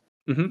bit,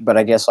 Mhm. but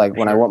I guess like For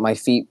when I sure. want my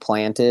feet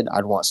planted,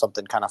 I'd want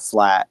something kind of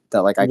flat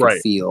that like I could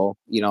Right. feel,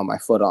 my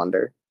foot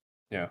under.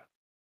 Yeah.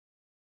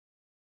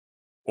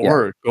 Yeah.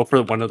 Or go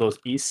for one of those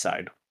East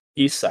Side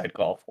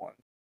golf ones.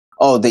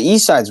 Oh, the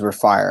east sides were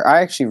fire.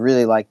 I actually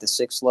really like the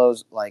six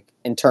lows. Like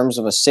in terms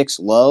of a six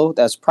low,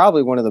 that's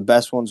probably one of the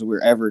best ones we're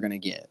ever gonna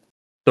get.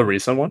 The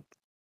recent one?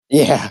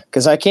 Yeah,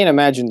 because I can't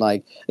imagine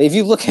like if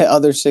you look at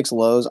other six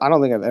lows, I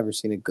don't think I've ever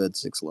seen a good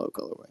six low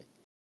colorway.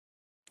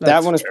 That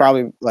That's one is fair.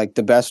 probably like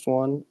the best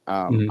one.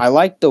 Mhm. I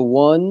like the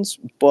ones,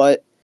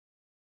 but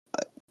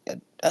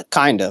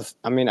kind of.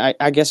 I mean,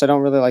 I guess I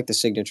don't really like the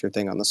signature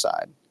thing on the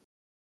side.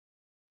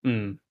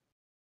 Mm.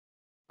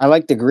 I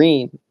like the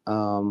green.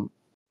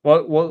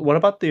 What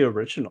about the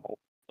original?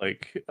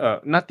 Like,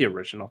 not the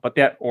original, but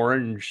that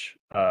orange,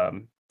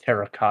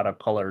 terracotta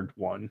colored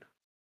one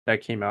that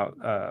came out,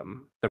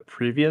 the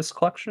previous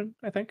collection,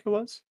 I think it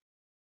was?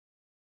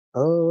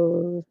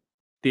 Oh,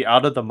 The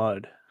Out of the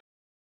Mud.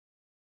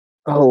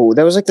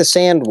 that was like the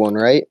sand one,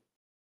 right?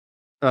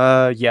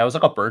 Yeah, it was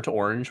like a burnt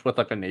orange with,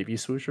 like, a navy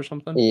swoosh or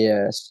something.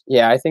 Yes.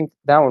 Yeah, I think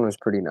that one was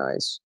pretty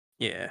nice.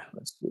 Yeah.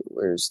 Let's see.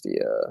 Where's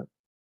the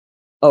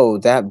Oh,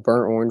 that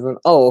burnt orange one.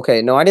 Oh, okay.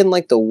 No, I didn't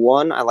like the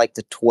one. I like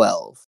the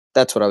 12.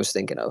 That's what I was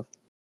thinking of.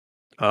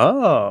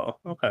 Oh,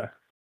 okay.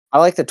 I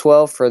like the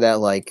 12 for that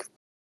like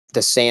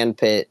the sand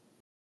pit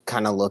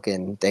kind of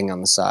looking thing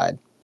on the side.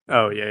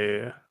 Oh, yeah, yeah,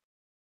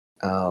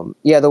 yeah.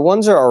 Yeah, the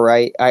ones are all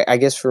right. I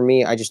guess for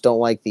me, I just don't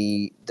like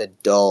the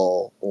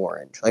dull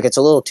orange. Like it's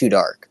a little too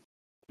dark.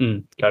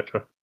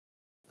 Gotcha.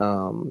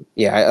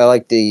 Yeah, I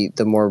like the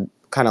more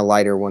kind of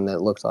lighter one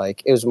that looked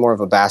like it was more of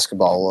a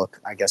basketball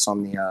look, I guess,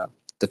 on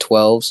the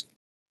 12s.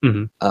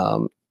 Mhm.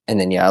 Um, and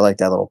then yeah, I like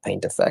that little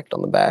paint effect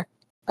on the back.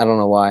 I don't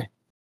know why.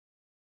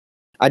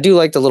 I do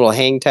like the little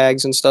hang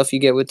tags and stuff you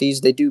get with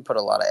these. They do put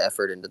a lot of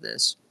effort into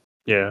this.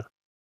 Yeah.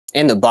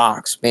 And the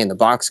box, man, the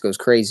box goes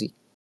crazy.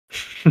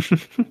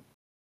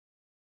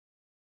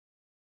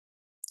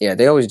 Yeah,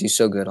 they always do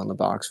so good on the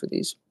box for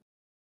these.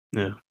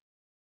 Yeah.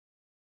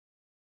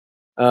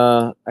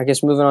 I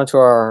guess moving on to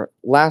our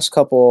last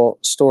couple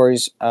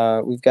stories,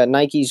 we've got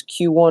Nike's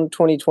Q1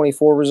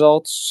 2024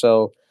 results.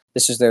 So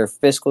this is their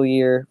fiscal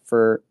year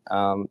for,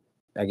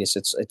 I guess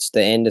it's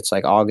the end. It's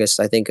like August,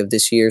 I think, of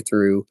this year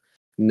through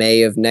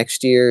May of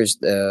next year is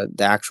the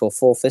actual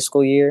full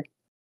fiscal year.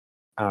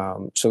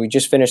 So we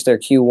just finished their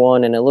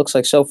Q1, and it looks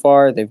like so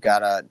far they've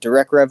got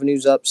direct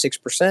revenues up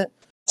 6%,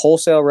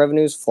 wholesale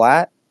revenues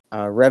flat,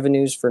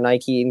 revenues for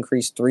Nike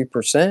increased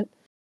 3%,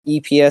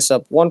 EPS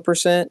up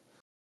 1%.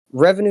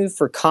 Revenue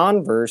for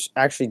Converse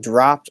actually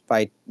dropped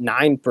by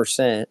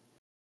 9%.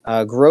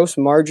 Gross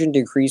margin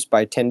decreased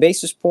by 10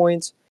 basis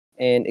points,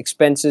 and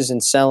expenses in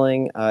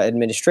selling,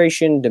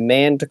 administration,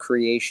 demand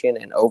creation,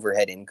 and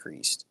overhead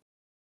increased.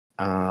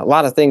 A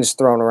lot of things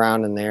thrown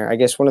around in there. I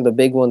guess one of the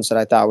big ones that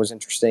I thought was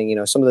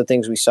interesting, some of the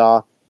things we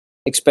saw,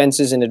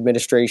 expenses in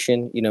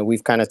administration,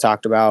 we've kind of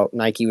talked about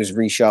Nike was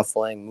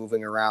reshuffling,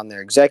 moving around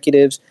their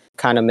executives,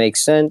 kind of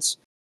makes sense.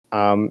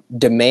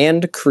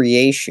 Demand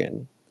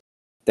creation,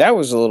 that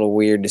was a little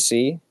weird to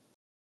see.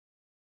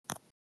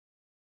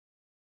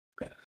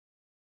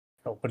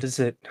 Oh, what is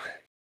it?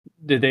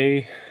 Did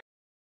they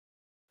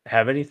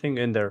have anything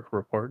in their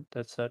report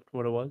that said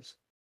what it was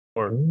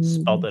or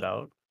spelled it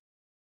out?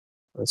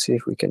 Let's see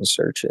if we can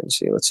search it and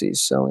see. Let's see,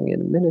 selling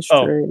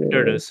Oh, there it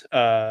administrative. is.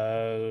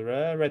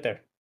 Right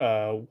there.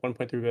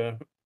 1.3 billion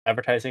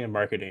advertising and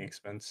marketing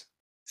expense.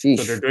 So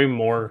they're Sheesh. doing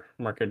more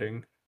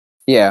marketing.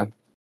 Yeah.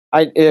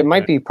 It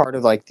might Okay. be part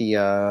of like the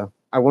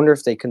I wonder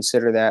if they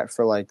consider that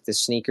for like the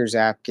sneakers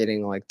app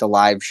getting like the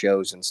live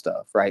shows and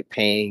stuff, right?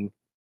 Paying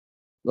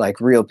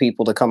like real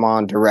people to come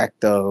on,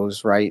 direct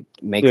those, right?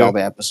 Make Yeah. all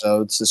the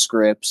episodes, the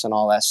scripts and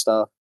all that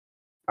stuff.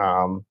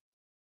 Um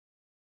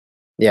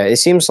yeah, it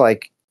seems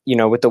like,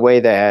 with the way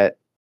that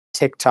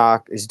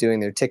TikTok is doing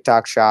their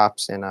TikTok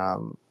shops and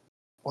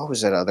what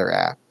was that other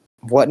app?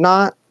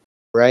 Whatnot,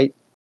 right?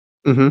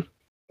 Mm-hmm.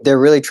 They're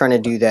really trying to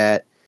do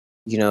that,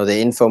 the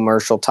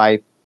infomercial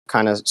type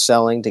kind of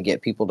selling to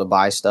get people to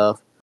buy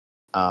stuff.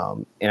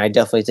 And I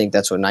definitely think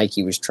that's what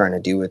Nike was trying to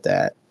do with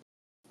that.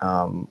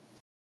 Um,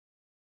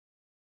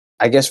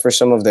 I guess for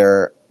some of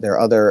their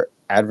other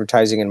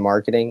advertising and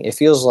marketing, it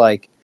feels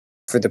like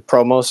for the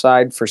promo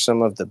side for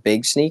some of the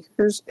big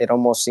sneakers, it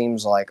almost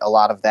seems like a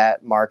lot of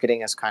that marketing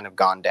has kind of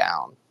gone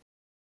down.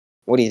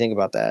 What do you think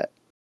about that?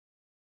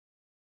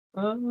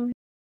 I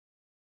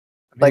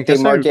Like they guess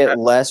market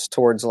less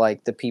towards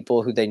like the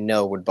people who they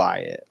know would buy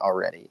it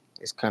already.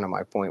 Is kind of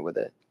my point with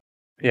it.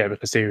 yeah,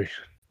 because they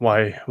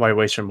why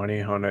waste your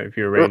money on it if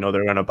you already know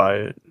they're gonna buy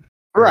it,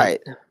 right?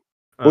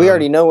 Right. We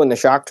already Um, know when the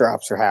shock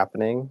drops are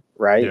happening,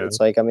 right? yeah. It's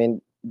like, I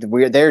mean, they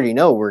already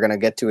know we're gonna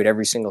get to it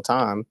every single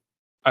time.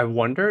 I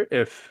wonder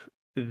if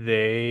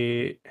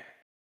they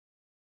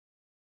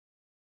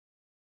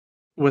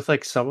with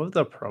like some of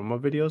the promo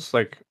videos,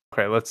 like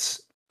okay,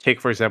 let's take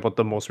for example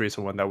the most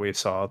recent one that we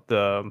saw,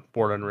 the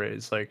Born and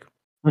Raised. Like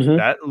Hmm.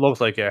 that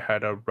looked like it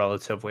had a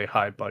relatively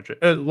high budget.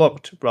 It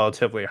looked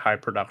relatively high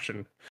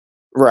production.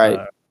 Right.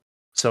 Uh,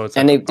 so it's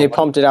And like they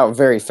pumped it out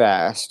very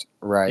fast,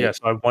 yeah. right?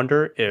 So I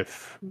wonder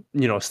if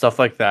stuff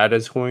like that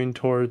is going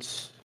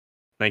towards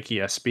Nike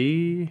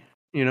SB.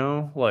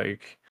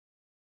 Like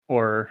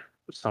or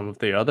some of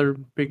the other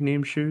big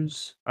name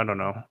shoes. I don't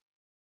know.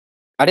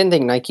 I didn't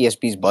think Nike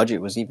SB's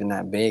budget was even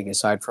that big,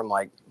 aside from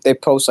like they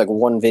post like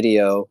one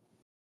video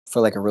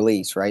for like a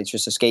release, right? It's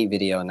just a skate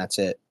video and that's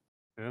it.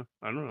 Yeah,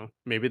 I don't know.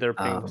 Maybe they're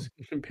paying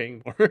Um,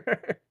 paying more.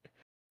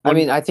 I One,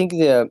 mean, I think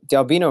the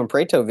Albino and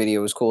Preto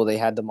video was cool. They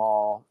had them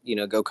all,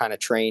 go kind of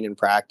train and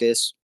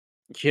practice.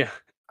 yeah.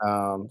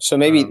 So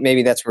maybe Um,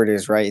 maybe that's where it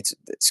is, right? It's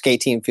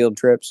skate team field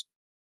trips.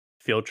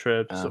 field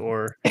trips Um,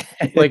 or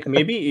like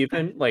maybe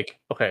even like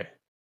okay,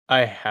 I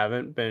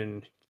haven't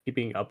been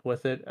keeping up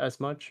with it as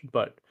much,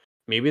 but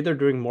maybe they're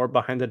doing more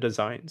behind the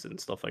designs and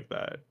stuff like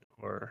that.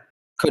 Or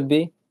could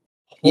be.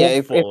 Yeah,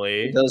 it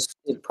hopefully does.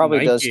 It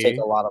probably does take a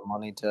Nike. lot of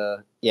money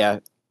to. Yeah,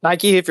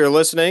 Nike, if you're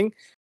listening,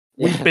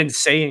 We've yeah, been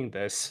saying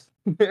this.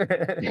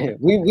 we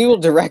will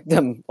direct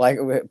them. Like,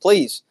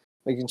 please,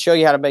 we can show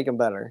you how to make them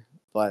better.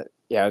 But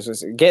yeah, I was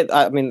just get.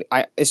 I mean,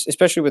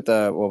 especially with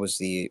the what was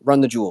the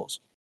Run the Jewels,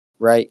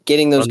 right?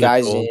 Getting those Run the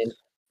guys tools. in,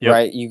 Yep.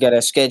 right? You got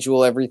to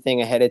schedule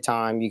everything ahead of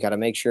time. You got to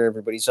make sure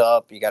everybody's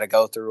up. You got to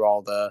go through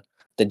all the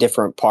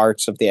different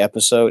parts of the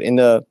episode. And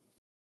the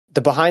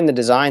behind the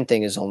design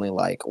thing is only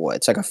like what?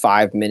 It's like a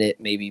 5 minute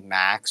maybe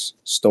max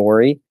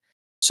story.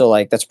 So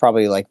like that's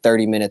probably like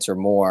 30 minutes or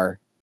more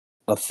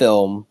of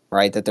film,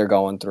 right? That they're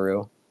going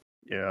through.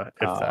 Yeah,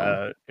 if Um,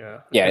 that,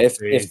 yeah. yeah, if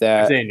If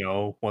that. they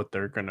know what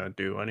they're gonna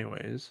do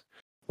anyways.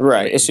 I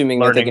Right, mean, assuming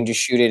that they can learning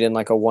just shoot it in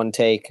like a one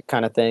take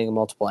kind of thing,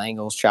 multiple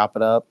angles, chop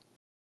it up.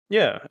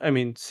 yeah, I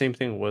mean, same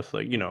thing with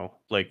like,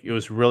 like it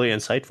was really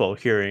insightful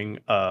hearing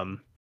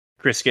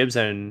Chris Gibbs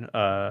and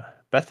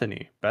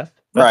Bethany. Beth,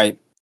 Right,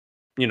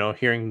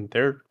 hearing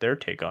their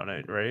take on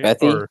it, right?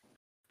 Bethy, Or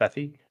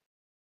Bethy?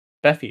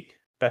 Beffy.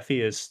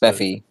 Beffy is the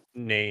Beffy.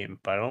 name,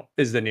 but I don't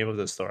is the name of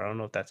the store. I don't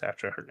know if that's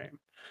actually her name.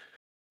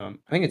 I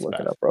think it's Look it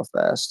Beth. up real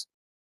fast. Is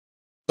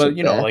But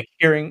it Beth? like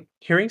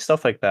hearing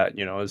stuff like that,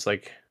 is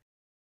like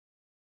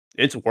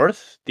it's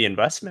worth the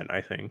investment,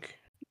 I think,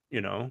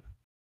 you know,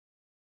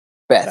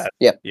 Beth. that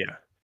Yep. yeah.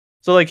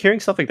 So, like, hearing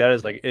stuff like that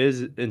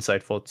is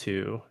insightful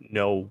to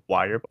know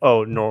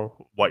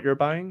what you're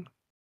buying.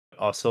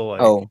 Also,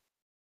 like Oh,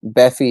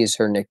 Beffy is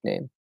her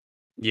nickname.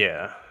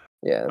 yeah,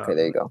 Yeah. Okay.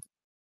 There you um, go.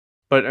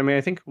 but, I mean,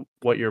 I think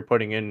what you're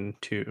putting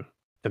into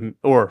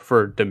or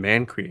for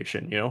demand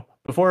creation,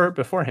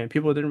 beforehand,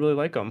 people didn't really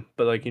like them,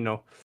 but, like,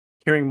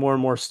 hearing more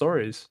and more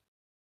stories,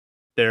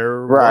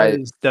 there Right.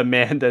 was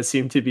demand that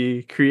seemed to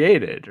be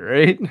created,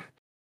 right?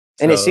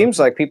 And it So seems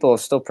like people have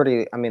still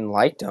pretty, I mean,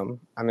 liked them.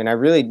 I mean, I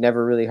really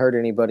never really heard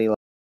anybody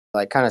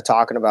like kind of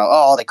talking about,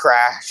 oh, they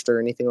crashed or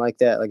anything like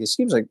that. Like, it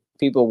seems like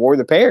people wore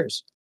the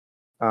pairs.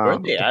 where are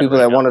they The at people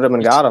right that now? wanted them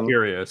and got Just them.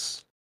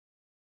 curious.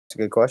 It's a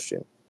good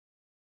question.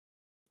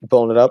 You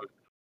pulling it up?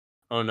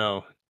 Oh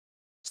no.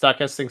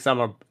 Stockcast thinks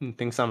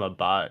I'm a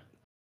bot.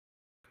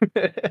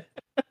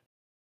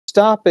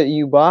 Stop it,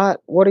 you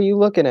bot. What are you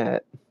looking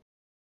at?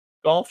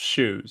 Golf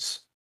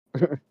shoes.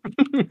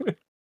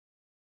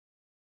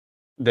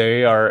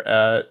 They are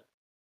at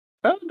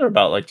they're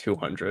about like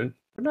 200.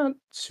 They're not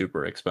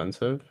super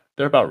expensive.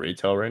 They're about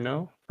retail right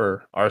now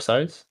for our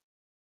size.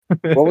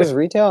 What was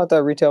retail? I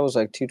thought retail was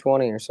like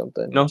 220 or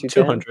something, or No,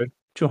 210. 200.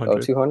 Oh,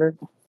 200. 200.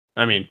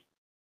 I mean,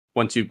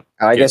 once you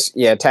I get guess,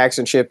 yeah, tax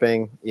and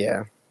shipping.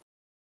 Yeah.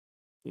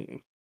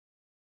 mm,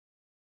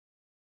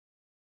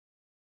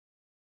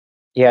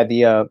 Yeah,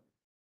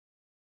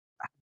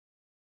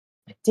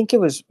 I think it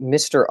was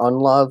Mr.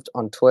 Unloved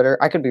on Twitter.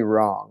 I could be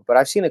wrong, but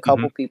I've seen a mhm.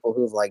 couple people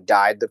who've like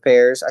dyed the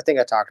pairs. I think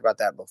I talked about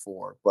that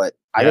before, but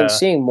I think Yeah.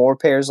 seeing more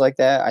pairs like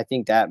that, I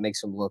think that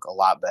makes them look a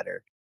lot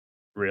better.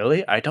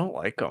 Really? I don't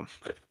like them.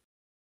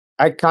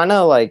 I kind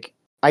of like,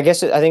 I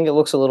guess I think it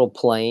looks a little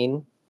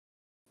plain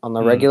on the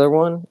Mm, regular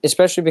one,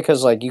 especially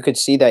because like you could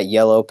see that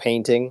yellow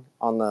painting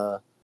on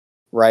the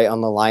right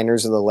on the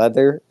liners of the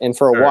leather. And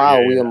for a sure, yeah,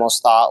 while, we yeah.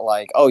 almost thought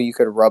like, oh, you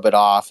could rub it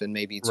off and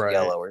maybe it's Right.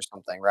 yellow or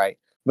something, right?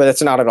 But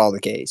that's not at all the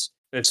case.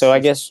 So I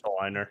It's guess just a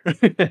liner.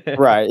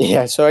 right,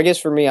 yeah. So I guess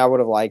for me, I would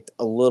have liked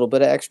a little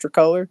bit of extra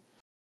color.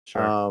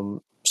 Sure.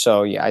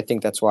 So yeah, I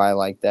think that's why I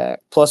like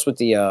that. Plus with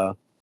the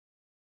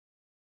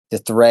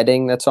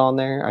threading that's on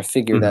there, I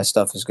figure Mhm. that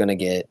stuff is gonna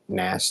get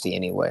nasty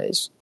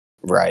anyways.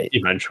 Right.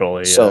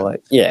 Eventually, So yeah.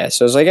 like yeah,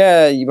 so it's like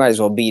you might as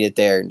well beat it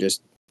there and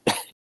just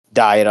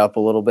dye it up a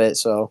little bit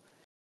so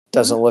it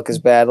doesn't look as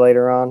Mm, bad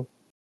later on.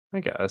 I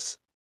guess.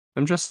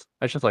 I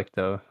just like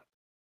to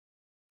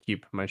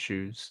keep my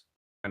shoes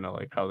kinda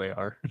like how they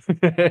are.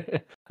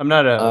 I'm Oh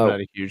not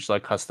a huge,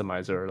 like,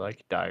 customizer or,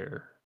 like,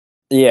 dyer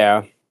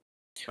yeah.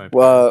 my pairs.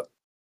 Well,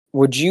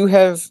 would you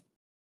have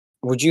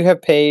would you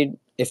have paid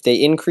if they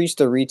increased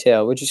the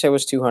retail? Would you say it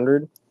was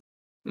 200?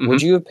 Would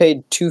Mhm. you have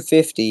paid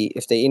 250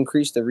 if they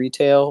increased the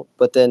retail,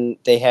 but then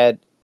they had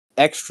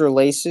extra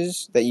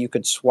laces that you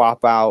could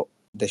swap out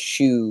the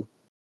shoe,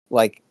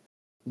 like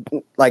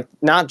like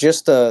not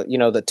just the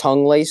the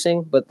tongue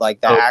lacing, but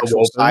like the The actual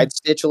woven? side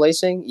stitch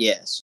lacing?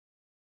 Yes.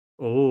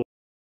 Oh,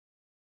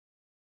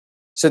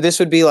 So this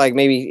would be like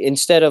maybe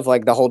instead of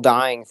like the whole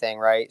dyeing thing,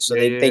 right? So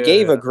yeah, they yeah, yeah,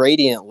 gave a yeah.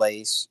 gradient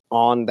lace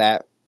on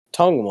that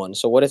tongue one.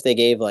 So what if they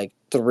gave like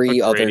A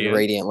three other gradient?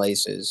 gradient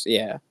laces?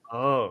 Yeah.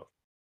 Oh,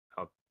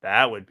 now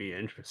that would be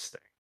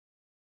interesting.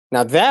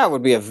 Now that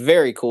would be a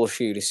very cool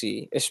shoe to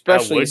see, That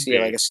especially to would see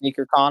like be. a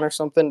sneaker con or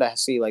something to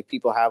see like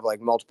people have like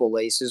multiple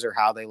laces or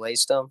how they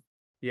laced them,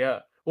 Yeah.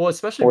 Well,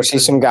 especially or see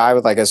because some guy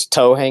with like his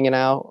toe hanging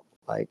out.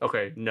 Like,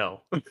 okay,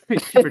 no.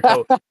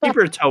 Keep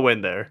your toe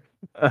in there.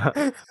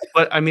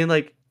 But, I mean,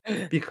 like,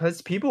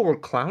 because people were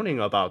clowning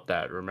about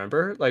that,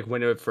 remember? Like,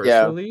 when it first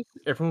yeah, released,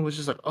 everyone was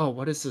just like, "Oh,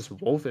 what is this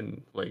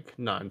woven, like,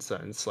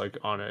 nonsense, like,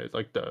 on it?"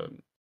 Like, the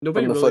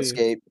nobody from the really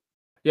footscape,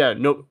 yeah,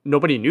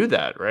 nobody knew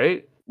that,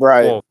 right?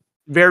 right? Well,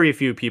 very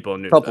few people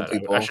knew Couple that, I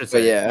people, should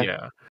but say, yeah,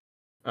 yeah.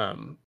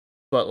 Um,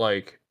 but,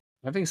 like,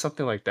 having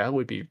something like that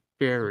would be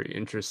very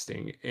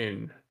interesting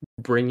in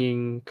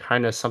bringing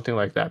kinda something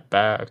like that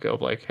back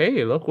of like,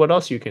 "Hey, look what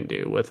else you can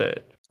do with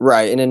it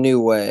right in a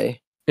new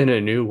way. in a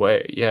new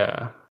way."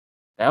 Yeah.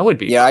 That would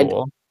be Yeah,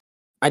 cool.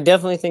 I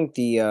definitely think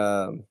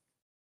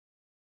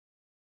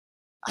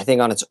I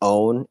think on its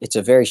own, it's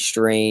a very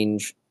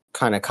strange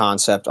kind of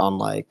concept on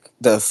like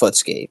the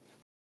footscape,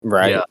 Yeah.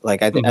 right?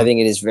 Like I Mhm. think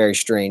it is very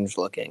strange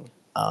looking.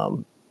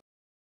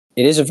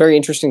 It is a very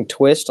interesting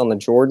twist on the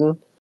Jordan.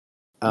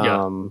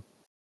 Yeah. Um,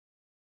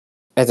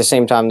 at the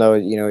same time, though,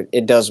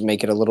 it does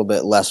make it a little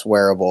bit less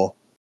wearable.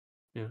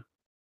 Yeah.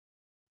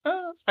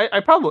 I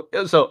probably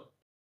so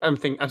I'm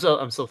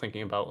still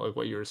thinking about, like,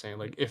 what you were saying,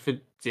 like, if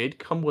it did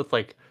come with,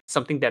 like,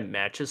 something that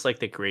matches, like,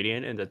 the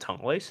gradient and the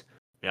tongue lace,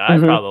 yeah, I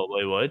Hmm.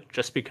 probably would,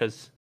 just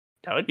because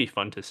that would be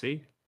fun to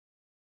see.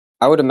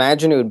 I would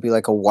imagine it would be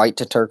like a white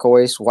to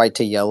turquoise, white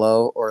to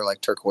yellow, or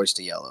like turquoise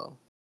to yellow.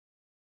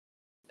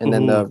 And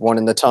then Ooh. the one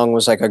in the tongue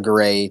was like a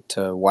gray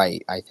to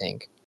white, I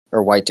think,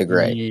 or white to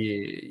gray.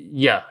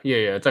 Yeah,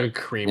 it's like a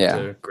cream Yeah.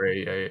 to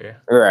gray, yeah.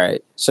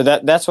 Right. So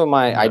that's what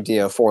my Yeah.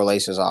 idea of four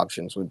laces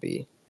options would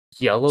be.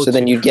 Yellow So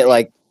then to you'd get cream.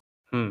 like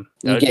That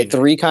you would be get nice.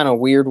 three kind of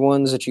weird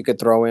ones that you could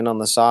throw in on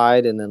the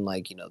side, and then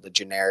like the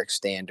generic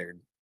standard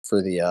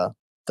for the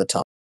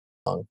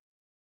tongue.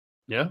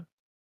 Yeah,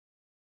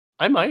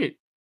 I might.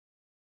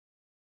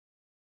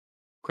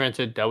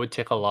 Granted, that would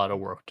take a lot of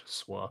work to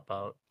swap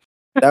out.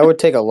 That would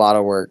take a lot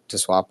of work to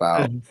swap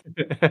out.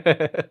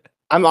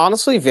 I'm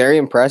honestly very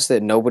impressed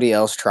that nobody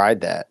else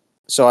tried that.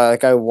 So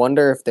I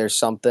wonder if there's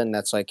something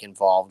that's like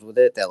involved with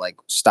it that like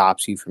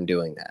stops you from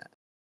doing that.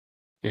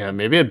 Yeah,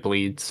 maybe it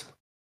bleeds.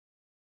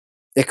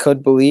 It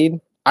could bleed.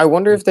 I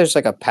wonder if there's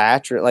like a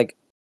patch or like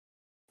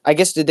I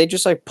guess did they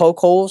just like poke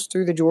holes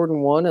through the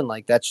Jordan 1 and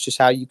like that's just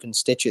how you can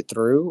stitch it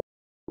through?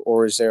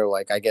 Or is there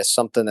like I guess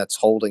something that's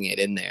holding it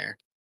in there?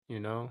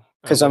 I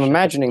Because I'm wish I could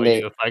imagining tell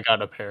you they if I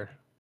got a pair.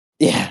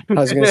 yeah, I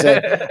was gonna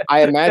say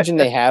I imagine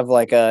they have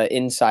like a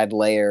inside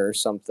layer or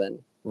something,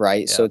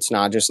 right? So Yeah, it's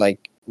not just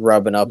like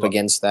rubbing up well,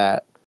 against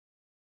that.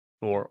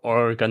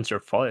 or against your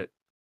foot,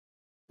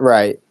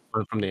 Right.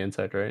 from the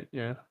inside, right?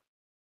 Yeah.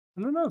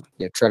 I don't know.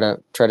 Yeah,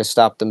 try to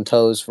stop them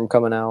toes from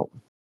coming out.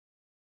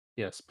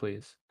 Yes,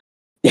 please.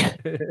 Yeah.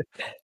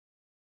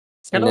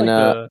 It's And kinda then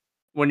like the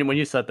when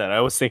you said that,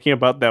 I was thinking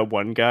about that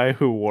one guy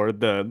who wore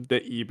the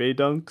eBay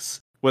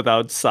Dunks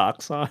without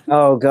socks on.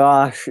 oh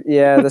gosh,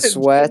 yeah, the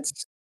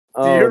sweats.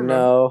 Do you Oh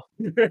remember?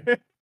 no.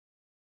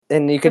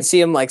 And you could see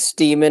him like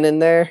steaming in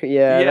there.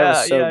 Yeah, that was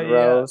Yeah, so yeah, yeah.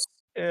 gross.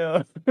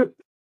 Yeah.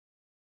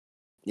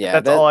 Yeah,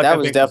 That's all I that can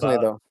was think definitely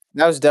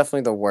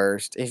about. the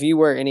worst. If you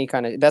wear any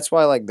kind of that's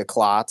why like the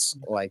clots,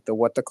 like the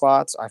what the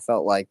clots, I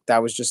felt like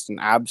that was just an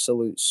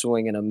absolute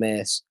swing and a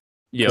miss.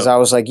 Cause Yep. I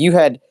was like, you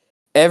had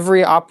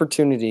every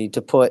opportunity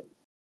to put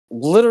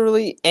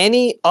literally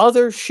any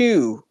other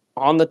shoe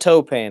on the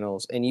toe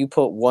panels and you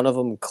put one of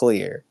them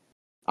clear.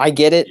 I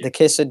get it, Yeah. the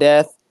kiss of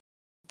death,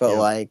 but Yep.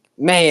 like,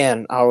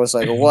 man, I was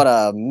like, what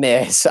a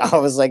mess. I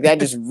was like, that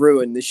just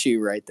ruined the shoe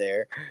right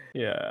there.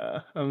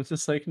 Yeah. I was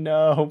just like,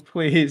 "No,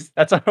 please."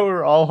 That's why we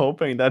were all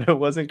hoping that it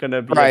wasn't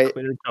gonna be a Right.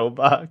 clear toe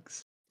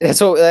box. And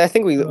so I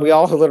think we Uh,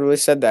 all literally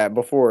said that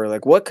before.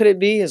 Like, what could it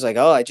be? Is like,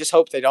 oh, I just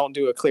hope they don't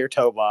do a clear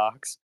toe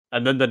box.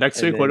 and then the next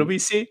And week, what do then we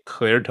see?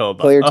 Clear toe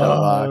box. clear toe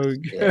box. Oh.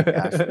 Yeah,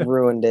 gosh,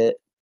 ruined it.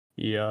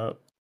 Yep.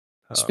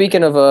 Oh,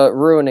 Speaking of man.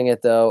 ruining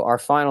it though, our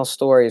final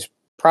story is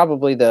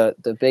probably the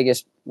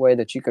biggest way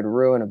that you could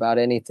ruin about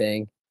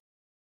anything.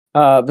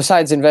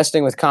 Besides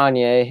investing with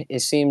Kanye, it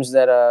seems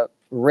that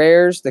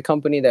Rares, the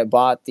company that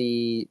bought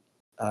the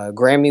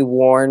Grammy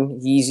worn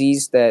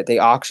Yeezys that they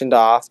auctioned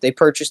off, they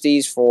purchased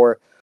these for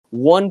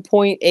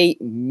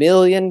 $1.8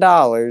 million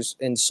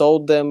and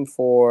sold them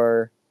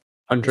for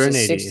is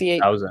it 68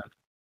 180,000.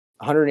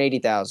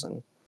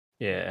 180,000.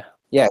 Yeah.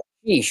 Yeah,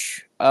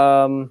 sheesh.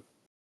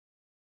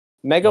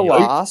 Mega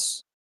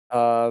Yikes.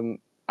 loss.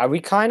 We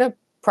kind of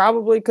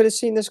probably could have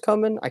seen this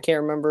coming. I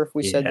can't remember if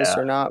we said this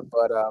Yeah. or not,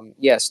 but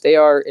yes, they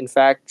are in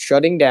fact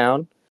shutting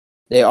down.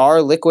 They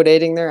are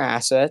liquidating their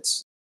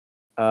assets.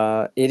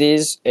 It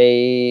is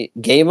a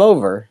game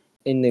over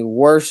in the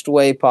worst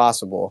way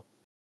possible.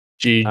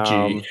 GG.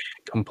 Um,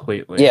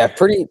 Completely. yeah,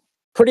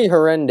 pretty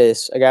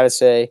horrendous, I gotta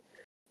say.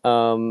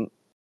 Um,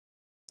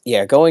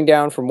 yeah, going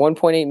down from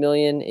 1.8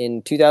 million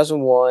in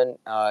 2001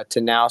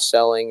 to now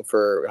selling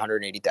for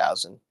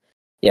 180,000.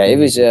 Yeah, it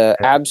was Yeah.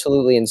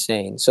 absolutely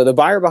insane. So the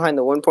buyer behind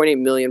the 1.8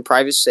 million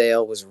private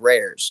sale was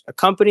Rares, a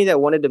company that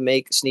wanted to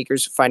make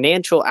sneakers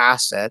financial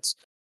assets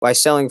by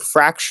selling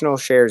fractional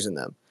shares in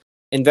them.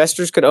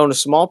 Investors could own a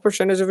small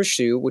percentage of a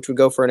shoe, which would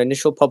go for an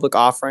initial public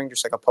offering,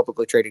 just like a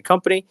publicly traded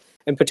company,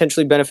 and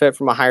potentially benefit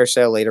from a higher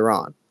sale later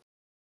on.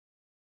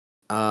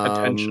 Um,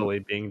 Potentially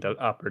being the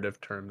operative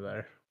term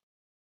there.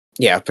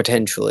 yeah,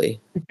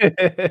 potentially.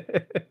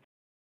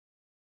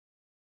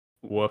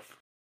 Woof.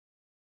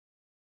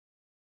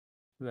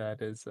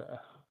 That is,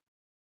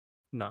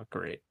 not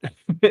great.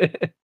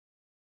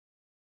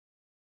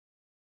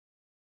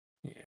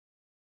 Yeah.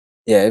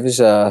 Yeah, it was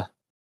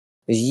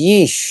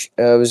yeesh.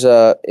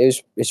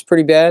 It's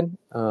pretty bad.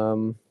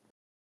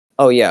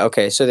 Oh yeah,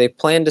 okay. So they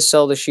plan to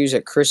sell the shoes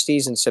at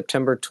Christie's in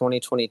September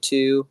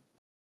 2022.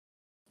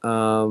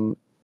 Um,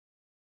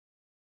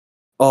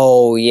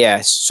 oh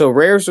yes. So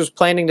Rares was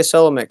planning to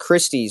sell them at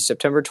Christie's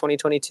September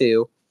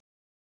 2022.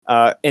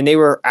 And they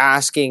were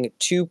asking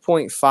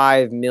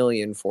 2.5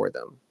 million for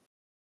them.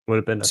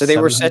 Would've been a So they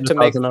were set to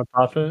make 700,000 on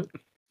profit.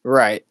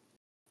 right.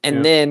 And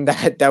Yeah. then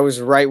that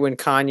was right when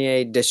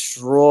Kanye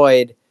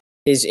destroyed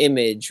his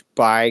image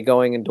by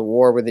going into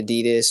war with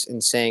Adidas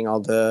and saying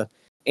all the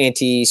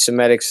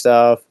anti-Semitic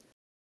stuff.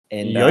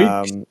 And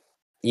Yikes.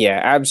 yeah,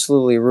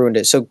 absolutely ruined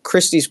it. So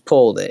Christie's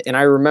pulled it, and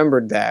I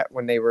remembered that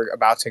when they were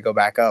about to go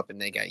back up and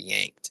they got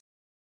yanked.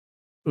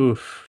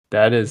 Oof.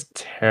 That is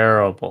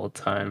terrible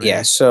Yeah,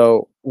 timing.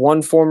 so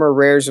one former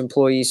Rares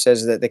employee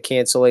says that the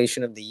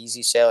cancellation of the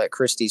Yeezy sale at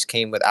Christie's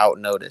came without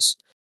notice.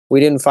 We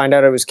didn't find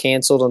out it was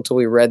canceled until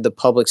we read the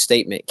public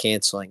statement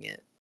canceling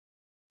it,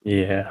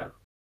 Yeah.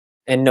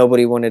 and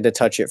nobody wanted to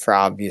touch it for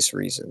obvious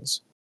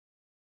reasons.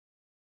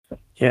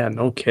 Yeah,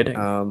 no kidding.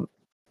 Um,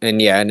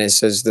 and yeah, and it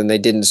says then they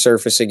didn't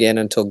surface again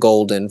until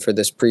Golden for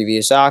this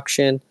previous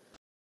auction.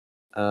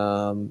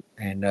 And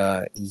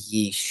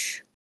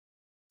yeesh.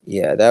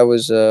 Yeah, that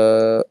was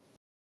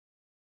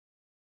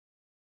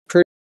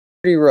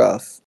pretty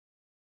rough.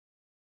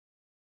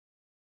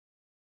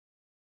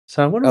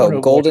 So I wonder Oh,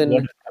 what Golden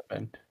would've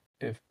happened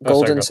if sorry,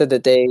 Golden go. said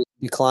that they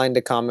declined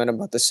to comment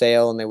about the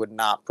sale and they would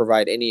not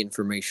provide any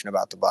information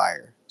about the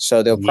buyer.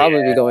 So they'll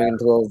probably be Yeah. going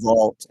into a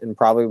vault and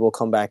probably will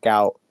come back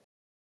out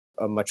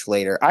much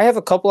later. I have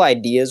a couple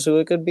ideas who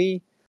it could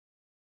be,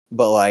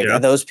 but like Yeah.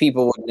 those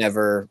people would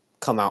never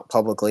come out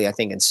publicly, I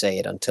think, and say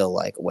it until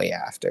like way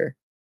after.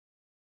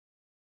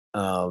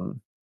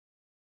 Um,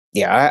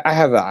 Yeah,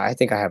 I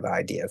think I have an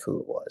idea of who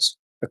it was.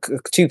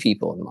 Two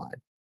people in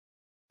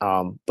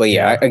mind. But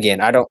yeah, Yeah.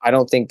 again, I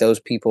don't think those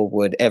people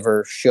would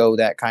ever show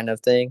that kind of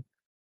thing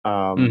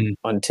Mhm.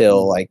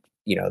 until like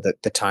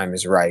the time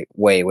is right,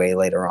 way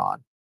later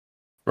on.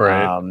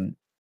 Right. Um,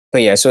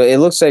 but yeah, so it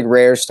looks like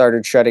Rare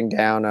started shutting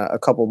down a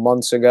couple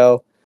months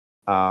ago.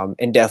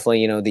 And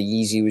definitely, the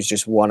Yeezy was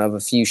just one of a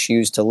few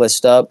shoes to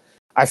list up.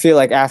 I feel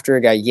like after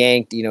it got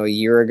yanked, a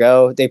year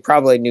ago, they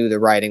probably knew the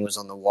writing was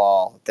on the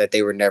wall that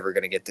they were never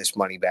going to get this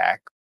money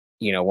back,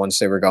 once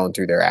they were going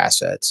through their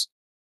assets.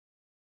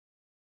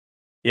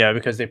 Yeah,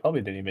 because they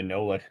probably didn't even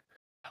know, like,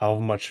 how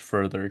much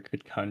further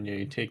could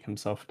Kanye take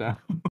himself down.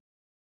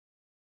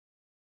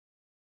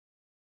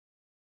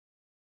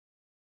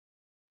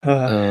 Uh,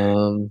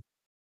 Um,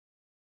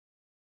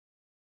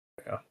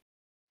 yeah.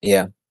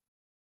 yeah,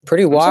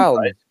 pretty I'm wild.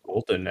 surprised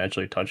Golden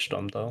actually touched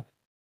him, though.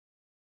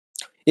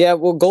 Yeah,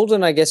 well,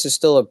 Golden, I guess, is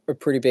still a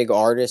pretty big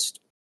artist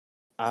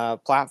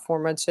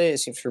platform. I'd say it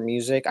seems for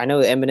music. I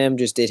know that Eminem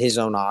just did his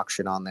own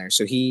auction on there,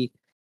 so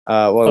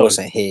well, it Oh,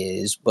 wasn't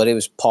his, but it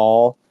was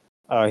Paul,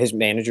 his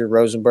manager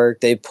Rosenberg.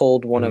 They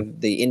pulled one mhm,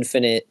 of the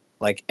Infinite,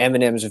 like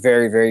Eminem's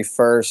very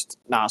first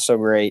not so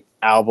great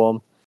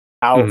album,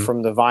 out mhm.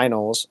 from the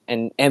vinyls,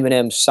 and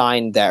Eminem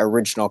signed that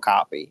original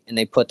copy, and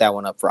they put that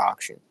one up for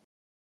auction.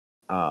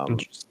 Um,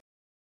 Interesting.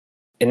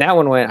 and that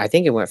one went, I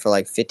think it went for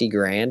like 50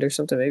 grand or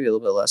something, maybe a little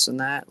bit less than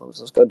that.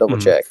 Let's go double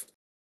Mhm. check.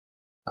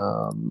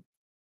 Um,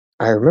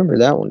 I remember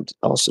that one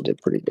also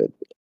did pretty good.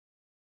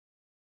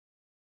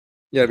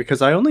 Yeah,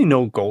 because I only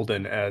know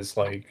Golden as,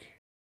 like,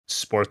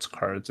 sports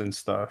cards and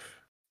stuff,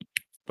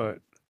 but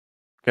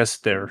guess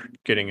they're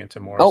getting into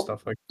more Oh,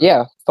 stuff like that.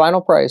 yeah,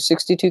 final price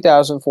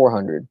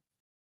 62,400.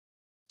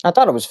 I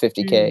thought it was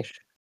 50K. Sheesh.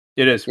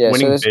 It is. Yeah, so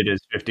Winning this bid is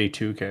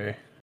 52K.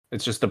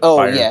 It's just a Oh,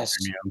 buyer's yes.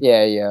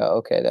 premium. Yeah,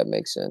 okay, that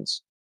makes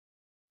sense.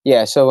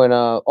 Yeah, so in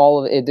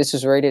all of it, this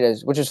is rated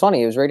as, which is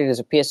funny, it was rated as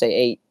a PSA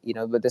 8,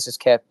 but this is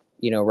kept,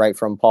 right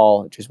from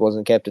Paul. It just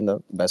wasn't kept in the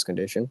best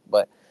condition.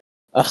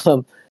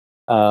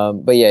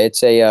 Um but yeah,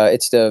 it's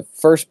the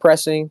first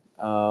pressing,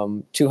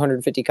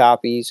 250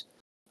 copies,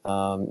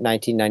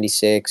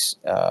 1996.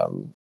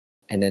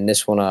 And then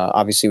this one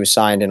obviously was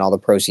signed, and all the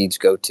proceeds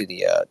go to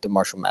the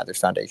Marshall Mathers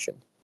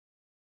Foundation.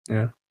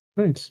 Yeah.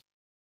 Nice.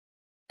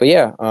 But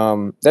yeah,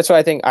 that's why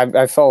I think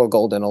I follow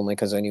Golden only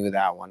because I knew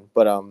that one.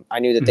 But I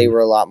knew that they Mhm. were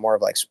a lot more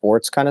of like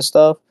sports kind of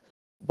stuff.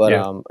 But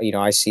Yeah.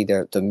 I see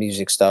the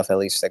music stuff at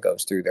least that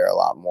goes through there a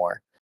lot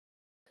more.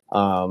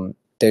 Um,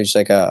 there's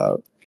like a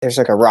there's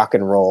like a rock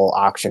and roll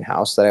auction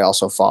house that I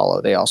also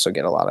follow. They also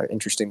get a lot of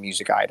interesting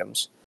music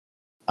items.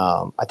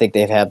 I think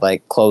they've had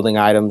like clothing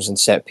items and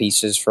set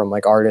pieces from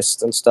like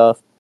artists and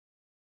stuff.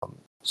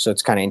 So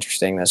it's kind of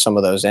interesting that some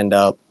of those end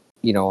up,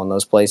 in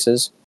those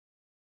places.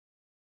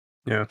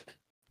 Yeah.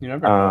 You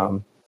never know.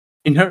 Um,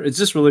 It's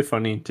just really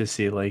funny to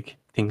see, like,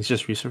 things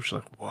just researched,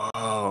 like,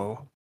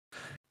 "Whoa.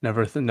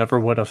 Never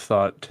would have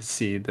thought to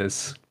see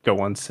this go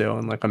on sale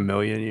in, like, a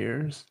million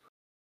years."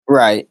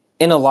 right.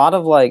 And a lot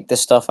of like the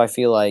stuff I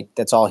feel like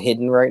that's all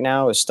hidden right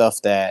now is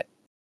stuff that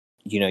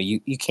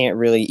you can't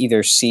really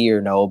either see or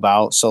know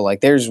about. So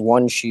like there's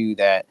one shoe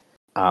that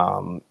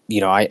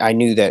I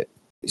knew that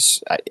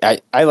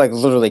I like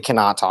literally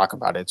cannot talk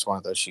about it. It's one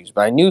of those shoes,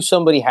 but I knew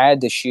somebody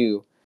had the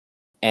shoe,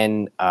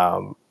 and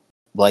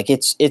like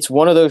it's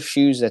one of those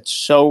shoes that's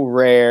so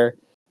rare,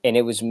 and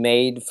it was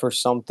made for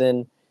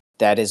something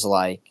that is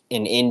like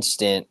an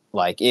instant,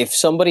 like if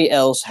somebody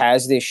else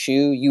has this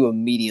shoe, you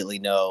immediately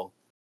know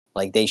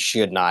like they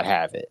should not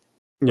have it.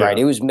 Right,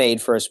 Yeah. it was made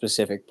for a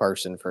specific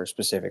person for a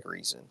specific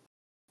reason.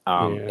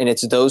 Yeah. And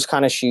it's those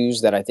kind of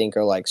shoes that I think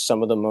are like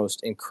some of the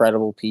most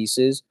incredible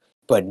pieces,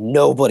 but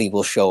nobody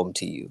will show them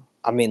to you.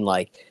 I mean,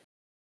 like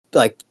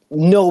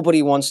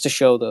nobody wants to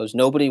show those.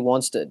 Nobody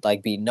wants to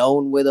like be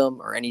known with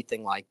them or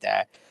anything like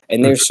that.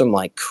 And there's Mhm. some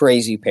like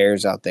crazy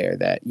pairs out there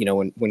that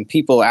when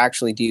people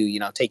actually do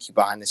take you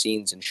behind the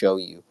scenes and show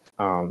you,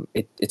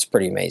 it's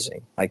pretty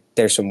amazing. Like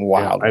there's some Yeah,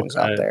 wild I ones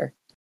out bet. there.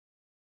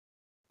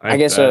 I I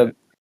guess bet.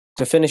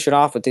 to finish it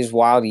off with these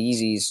wild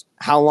Yeezys,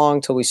 how long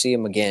till we see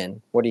them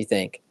again? What do you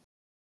think?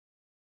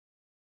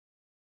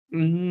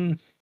 Mm,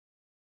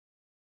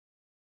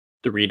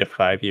 3 to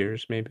 5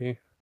 years, maybe.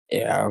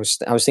 Yeah, I was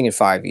thinking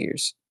 5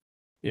 years.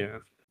 Yeah.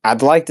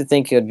 I'd like to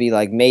think it would be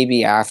like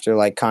maybe after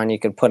like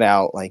Kanye could put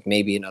out like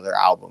maybe another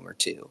album or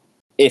two,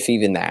 if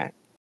even that.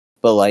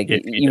 But like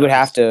If he you would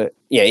have does. to,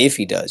 yeah, if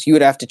he does, you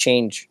would have to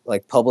change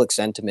like public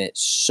sentiment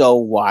so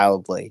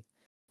wildly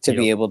to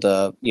be Yep. able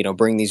to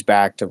bring these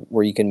back to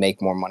where you can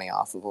make more money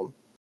off of them.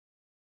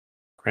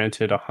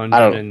 Granted, I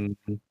don't.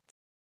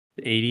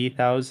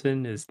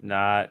 180,000 is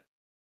not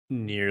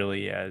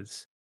nearly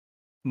as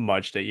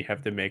much that you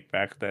have to make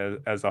back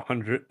as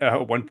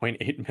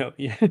 1.8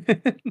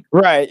 million.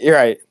 Right, you're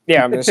right.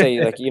 Yeah, I'm gonna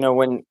say like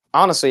when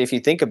honestly, if you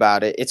think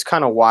about it, it's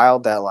kind of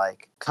wild that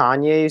like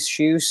Kanye's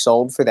shoes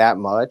sold for that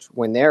much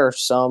when there are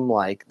some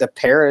like the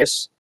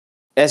Paris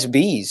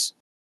SBs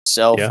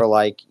sell Yeah, for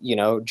like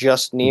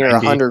just near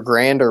 90. 100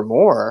 grand or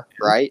more,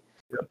 right?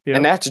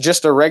 And that's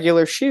just a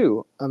regular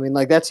shoe. I mean,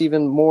 like, that's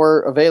even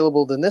more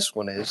available than this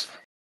one is.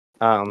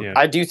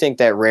 I do think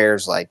that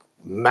Rare's like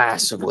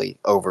massively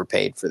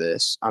overpaid for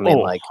this. I mean,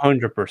 like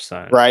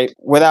 100%. right,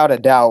 without a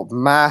doubt,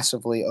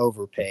 massively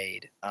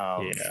overpaid.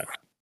 Yeah.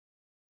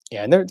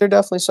 Yeah, and they're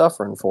definitely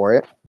suffering for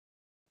it.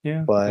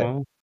 Yeah. But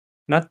Well,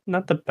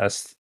 not the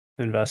best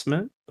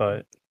investment,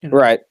 but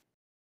right.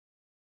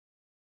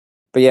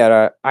 But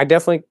yeah, I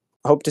definitely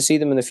hope to see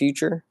them in the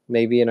future.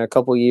 Maybe in a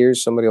couple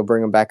years, somebody will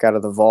bring them back out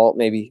of the vault.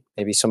 Maybe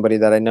somebody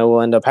that I know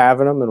will end up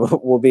having them, and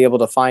we'll be able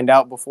to find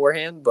out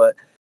beforehand. But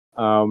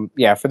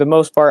yeah, for the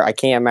most part, I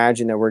can't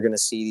imagine that we're going to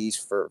see these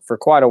for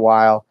quite a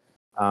while.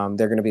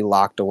 They're going to be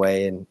locked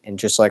away, and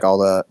just like all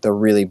the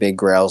really big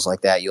grails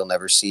like that, you'll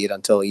never see it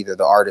until either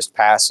the artist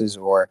passes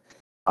or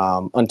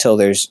until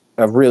there's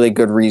a really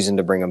good reason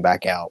to bring them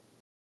back out.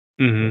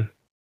 Mm-hmm.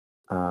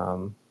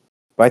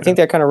 But I think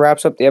that kind of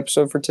wraps up the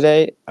episode for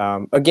today.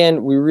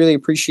 Again, we really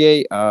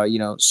appreciate,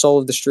 Soul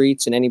of the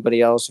Streets and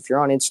anybody else. If you're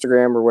on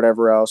Instagram or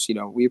whatever else,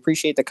 we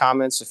appreciate the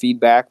comments, the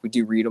feedback. We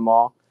do read them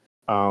all.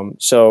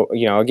 So,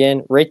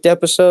 again, rate the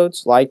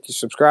episodes, like,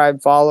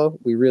 subscribe, follow.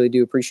 We really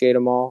do appreciate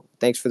them all.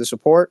 Thanks for the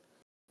support.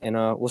 And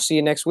we'll see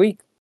you next week.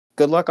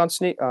 Good luck on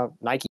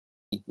Nike.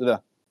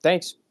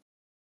 Thanks.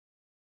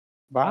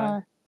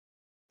 Bye.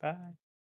 Bye.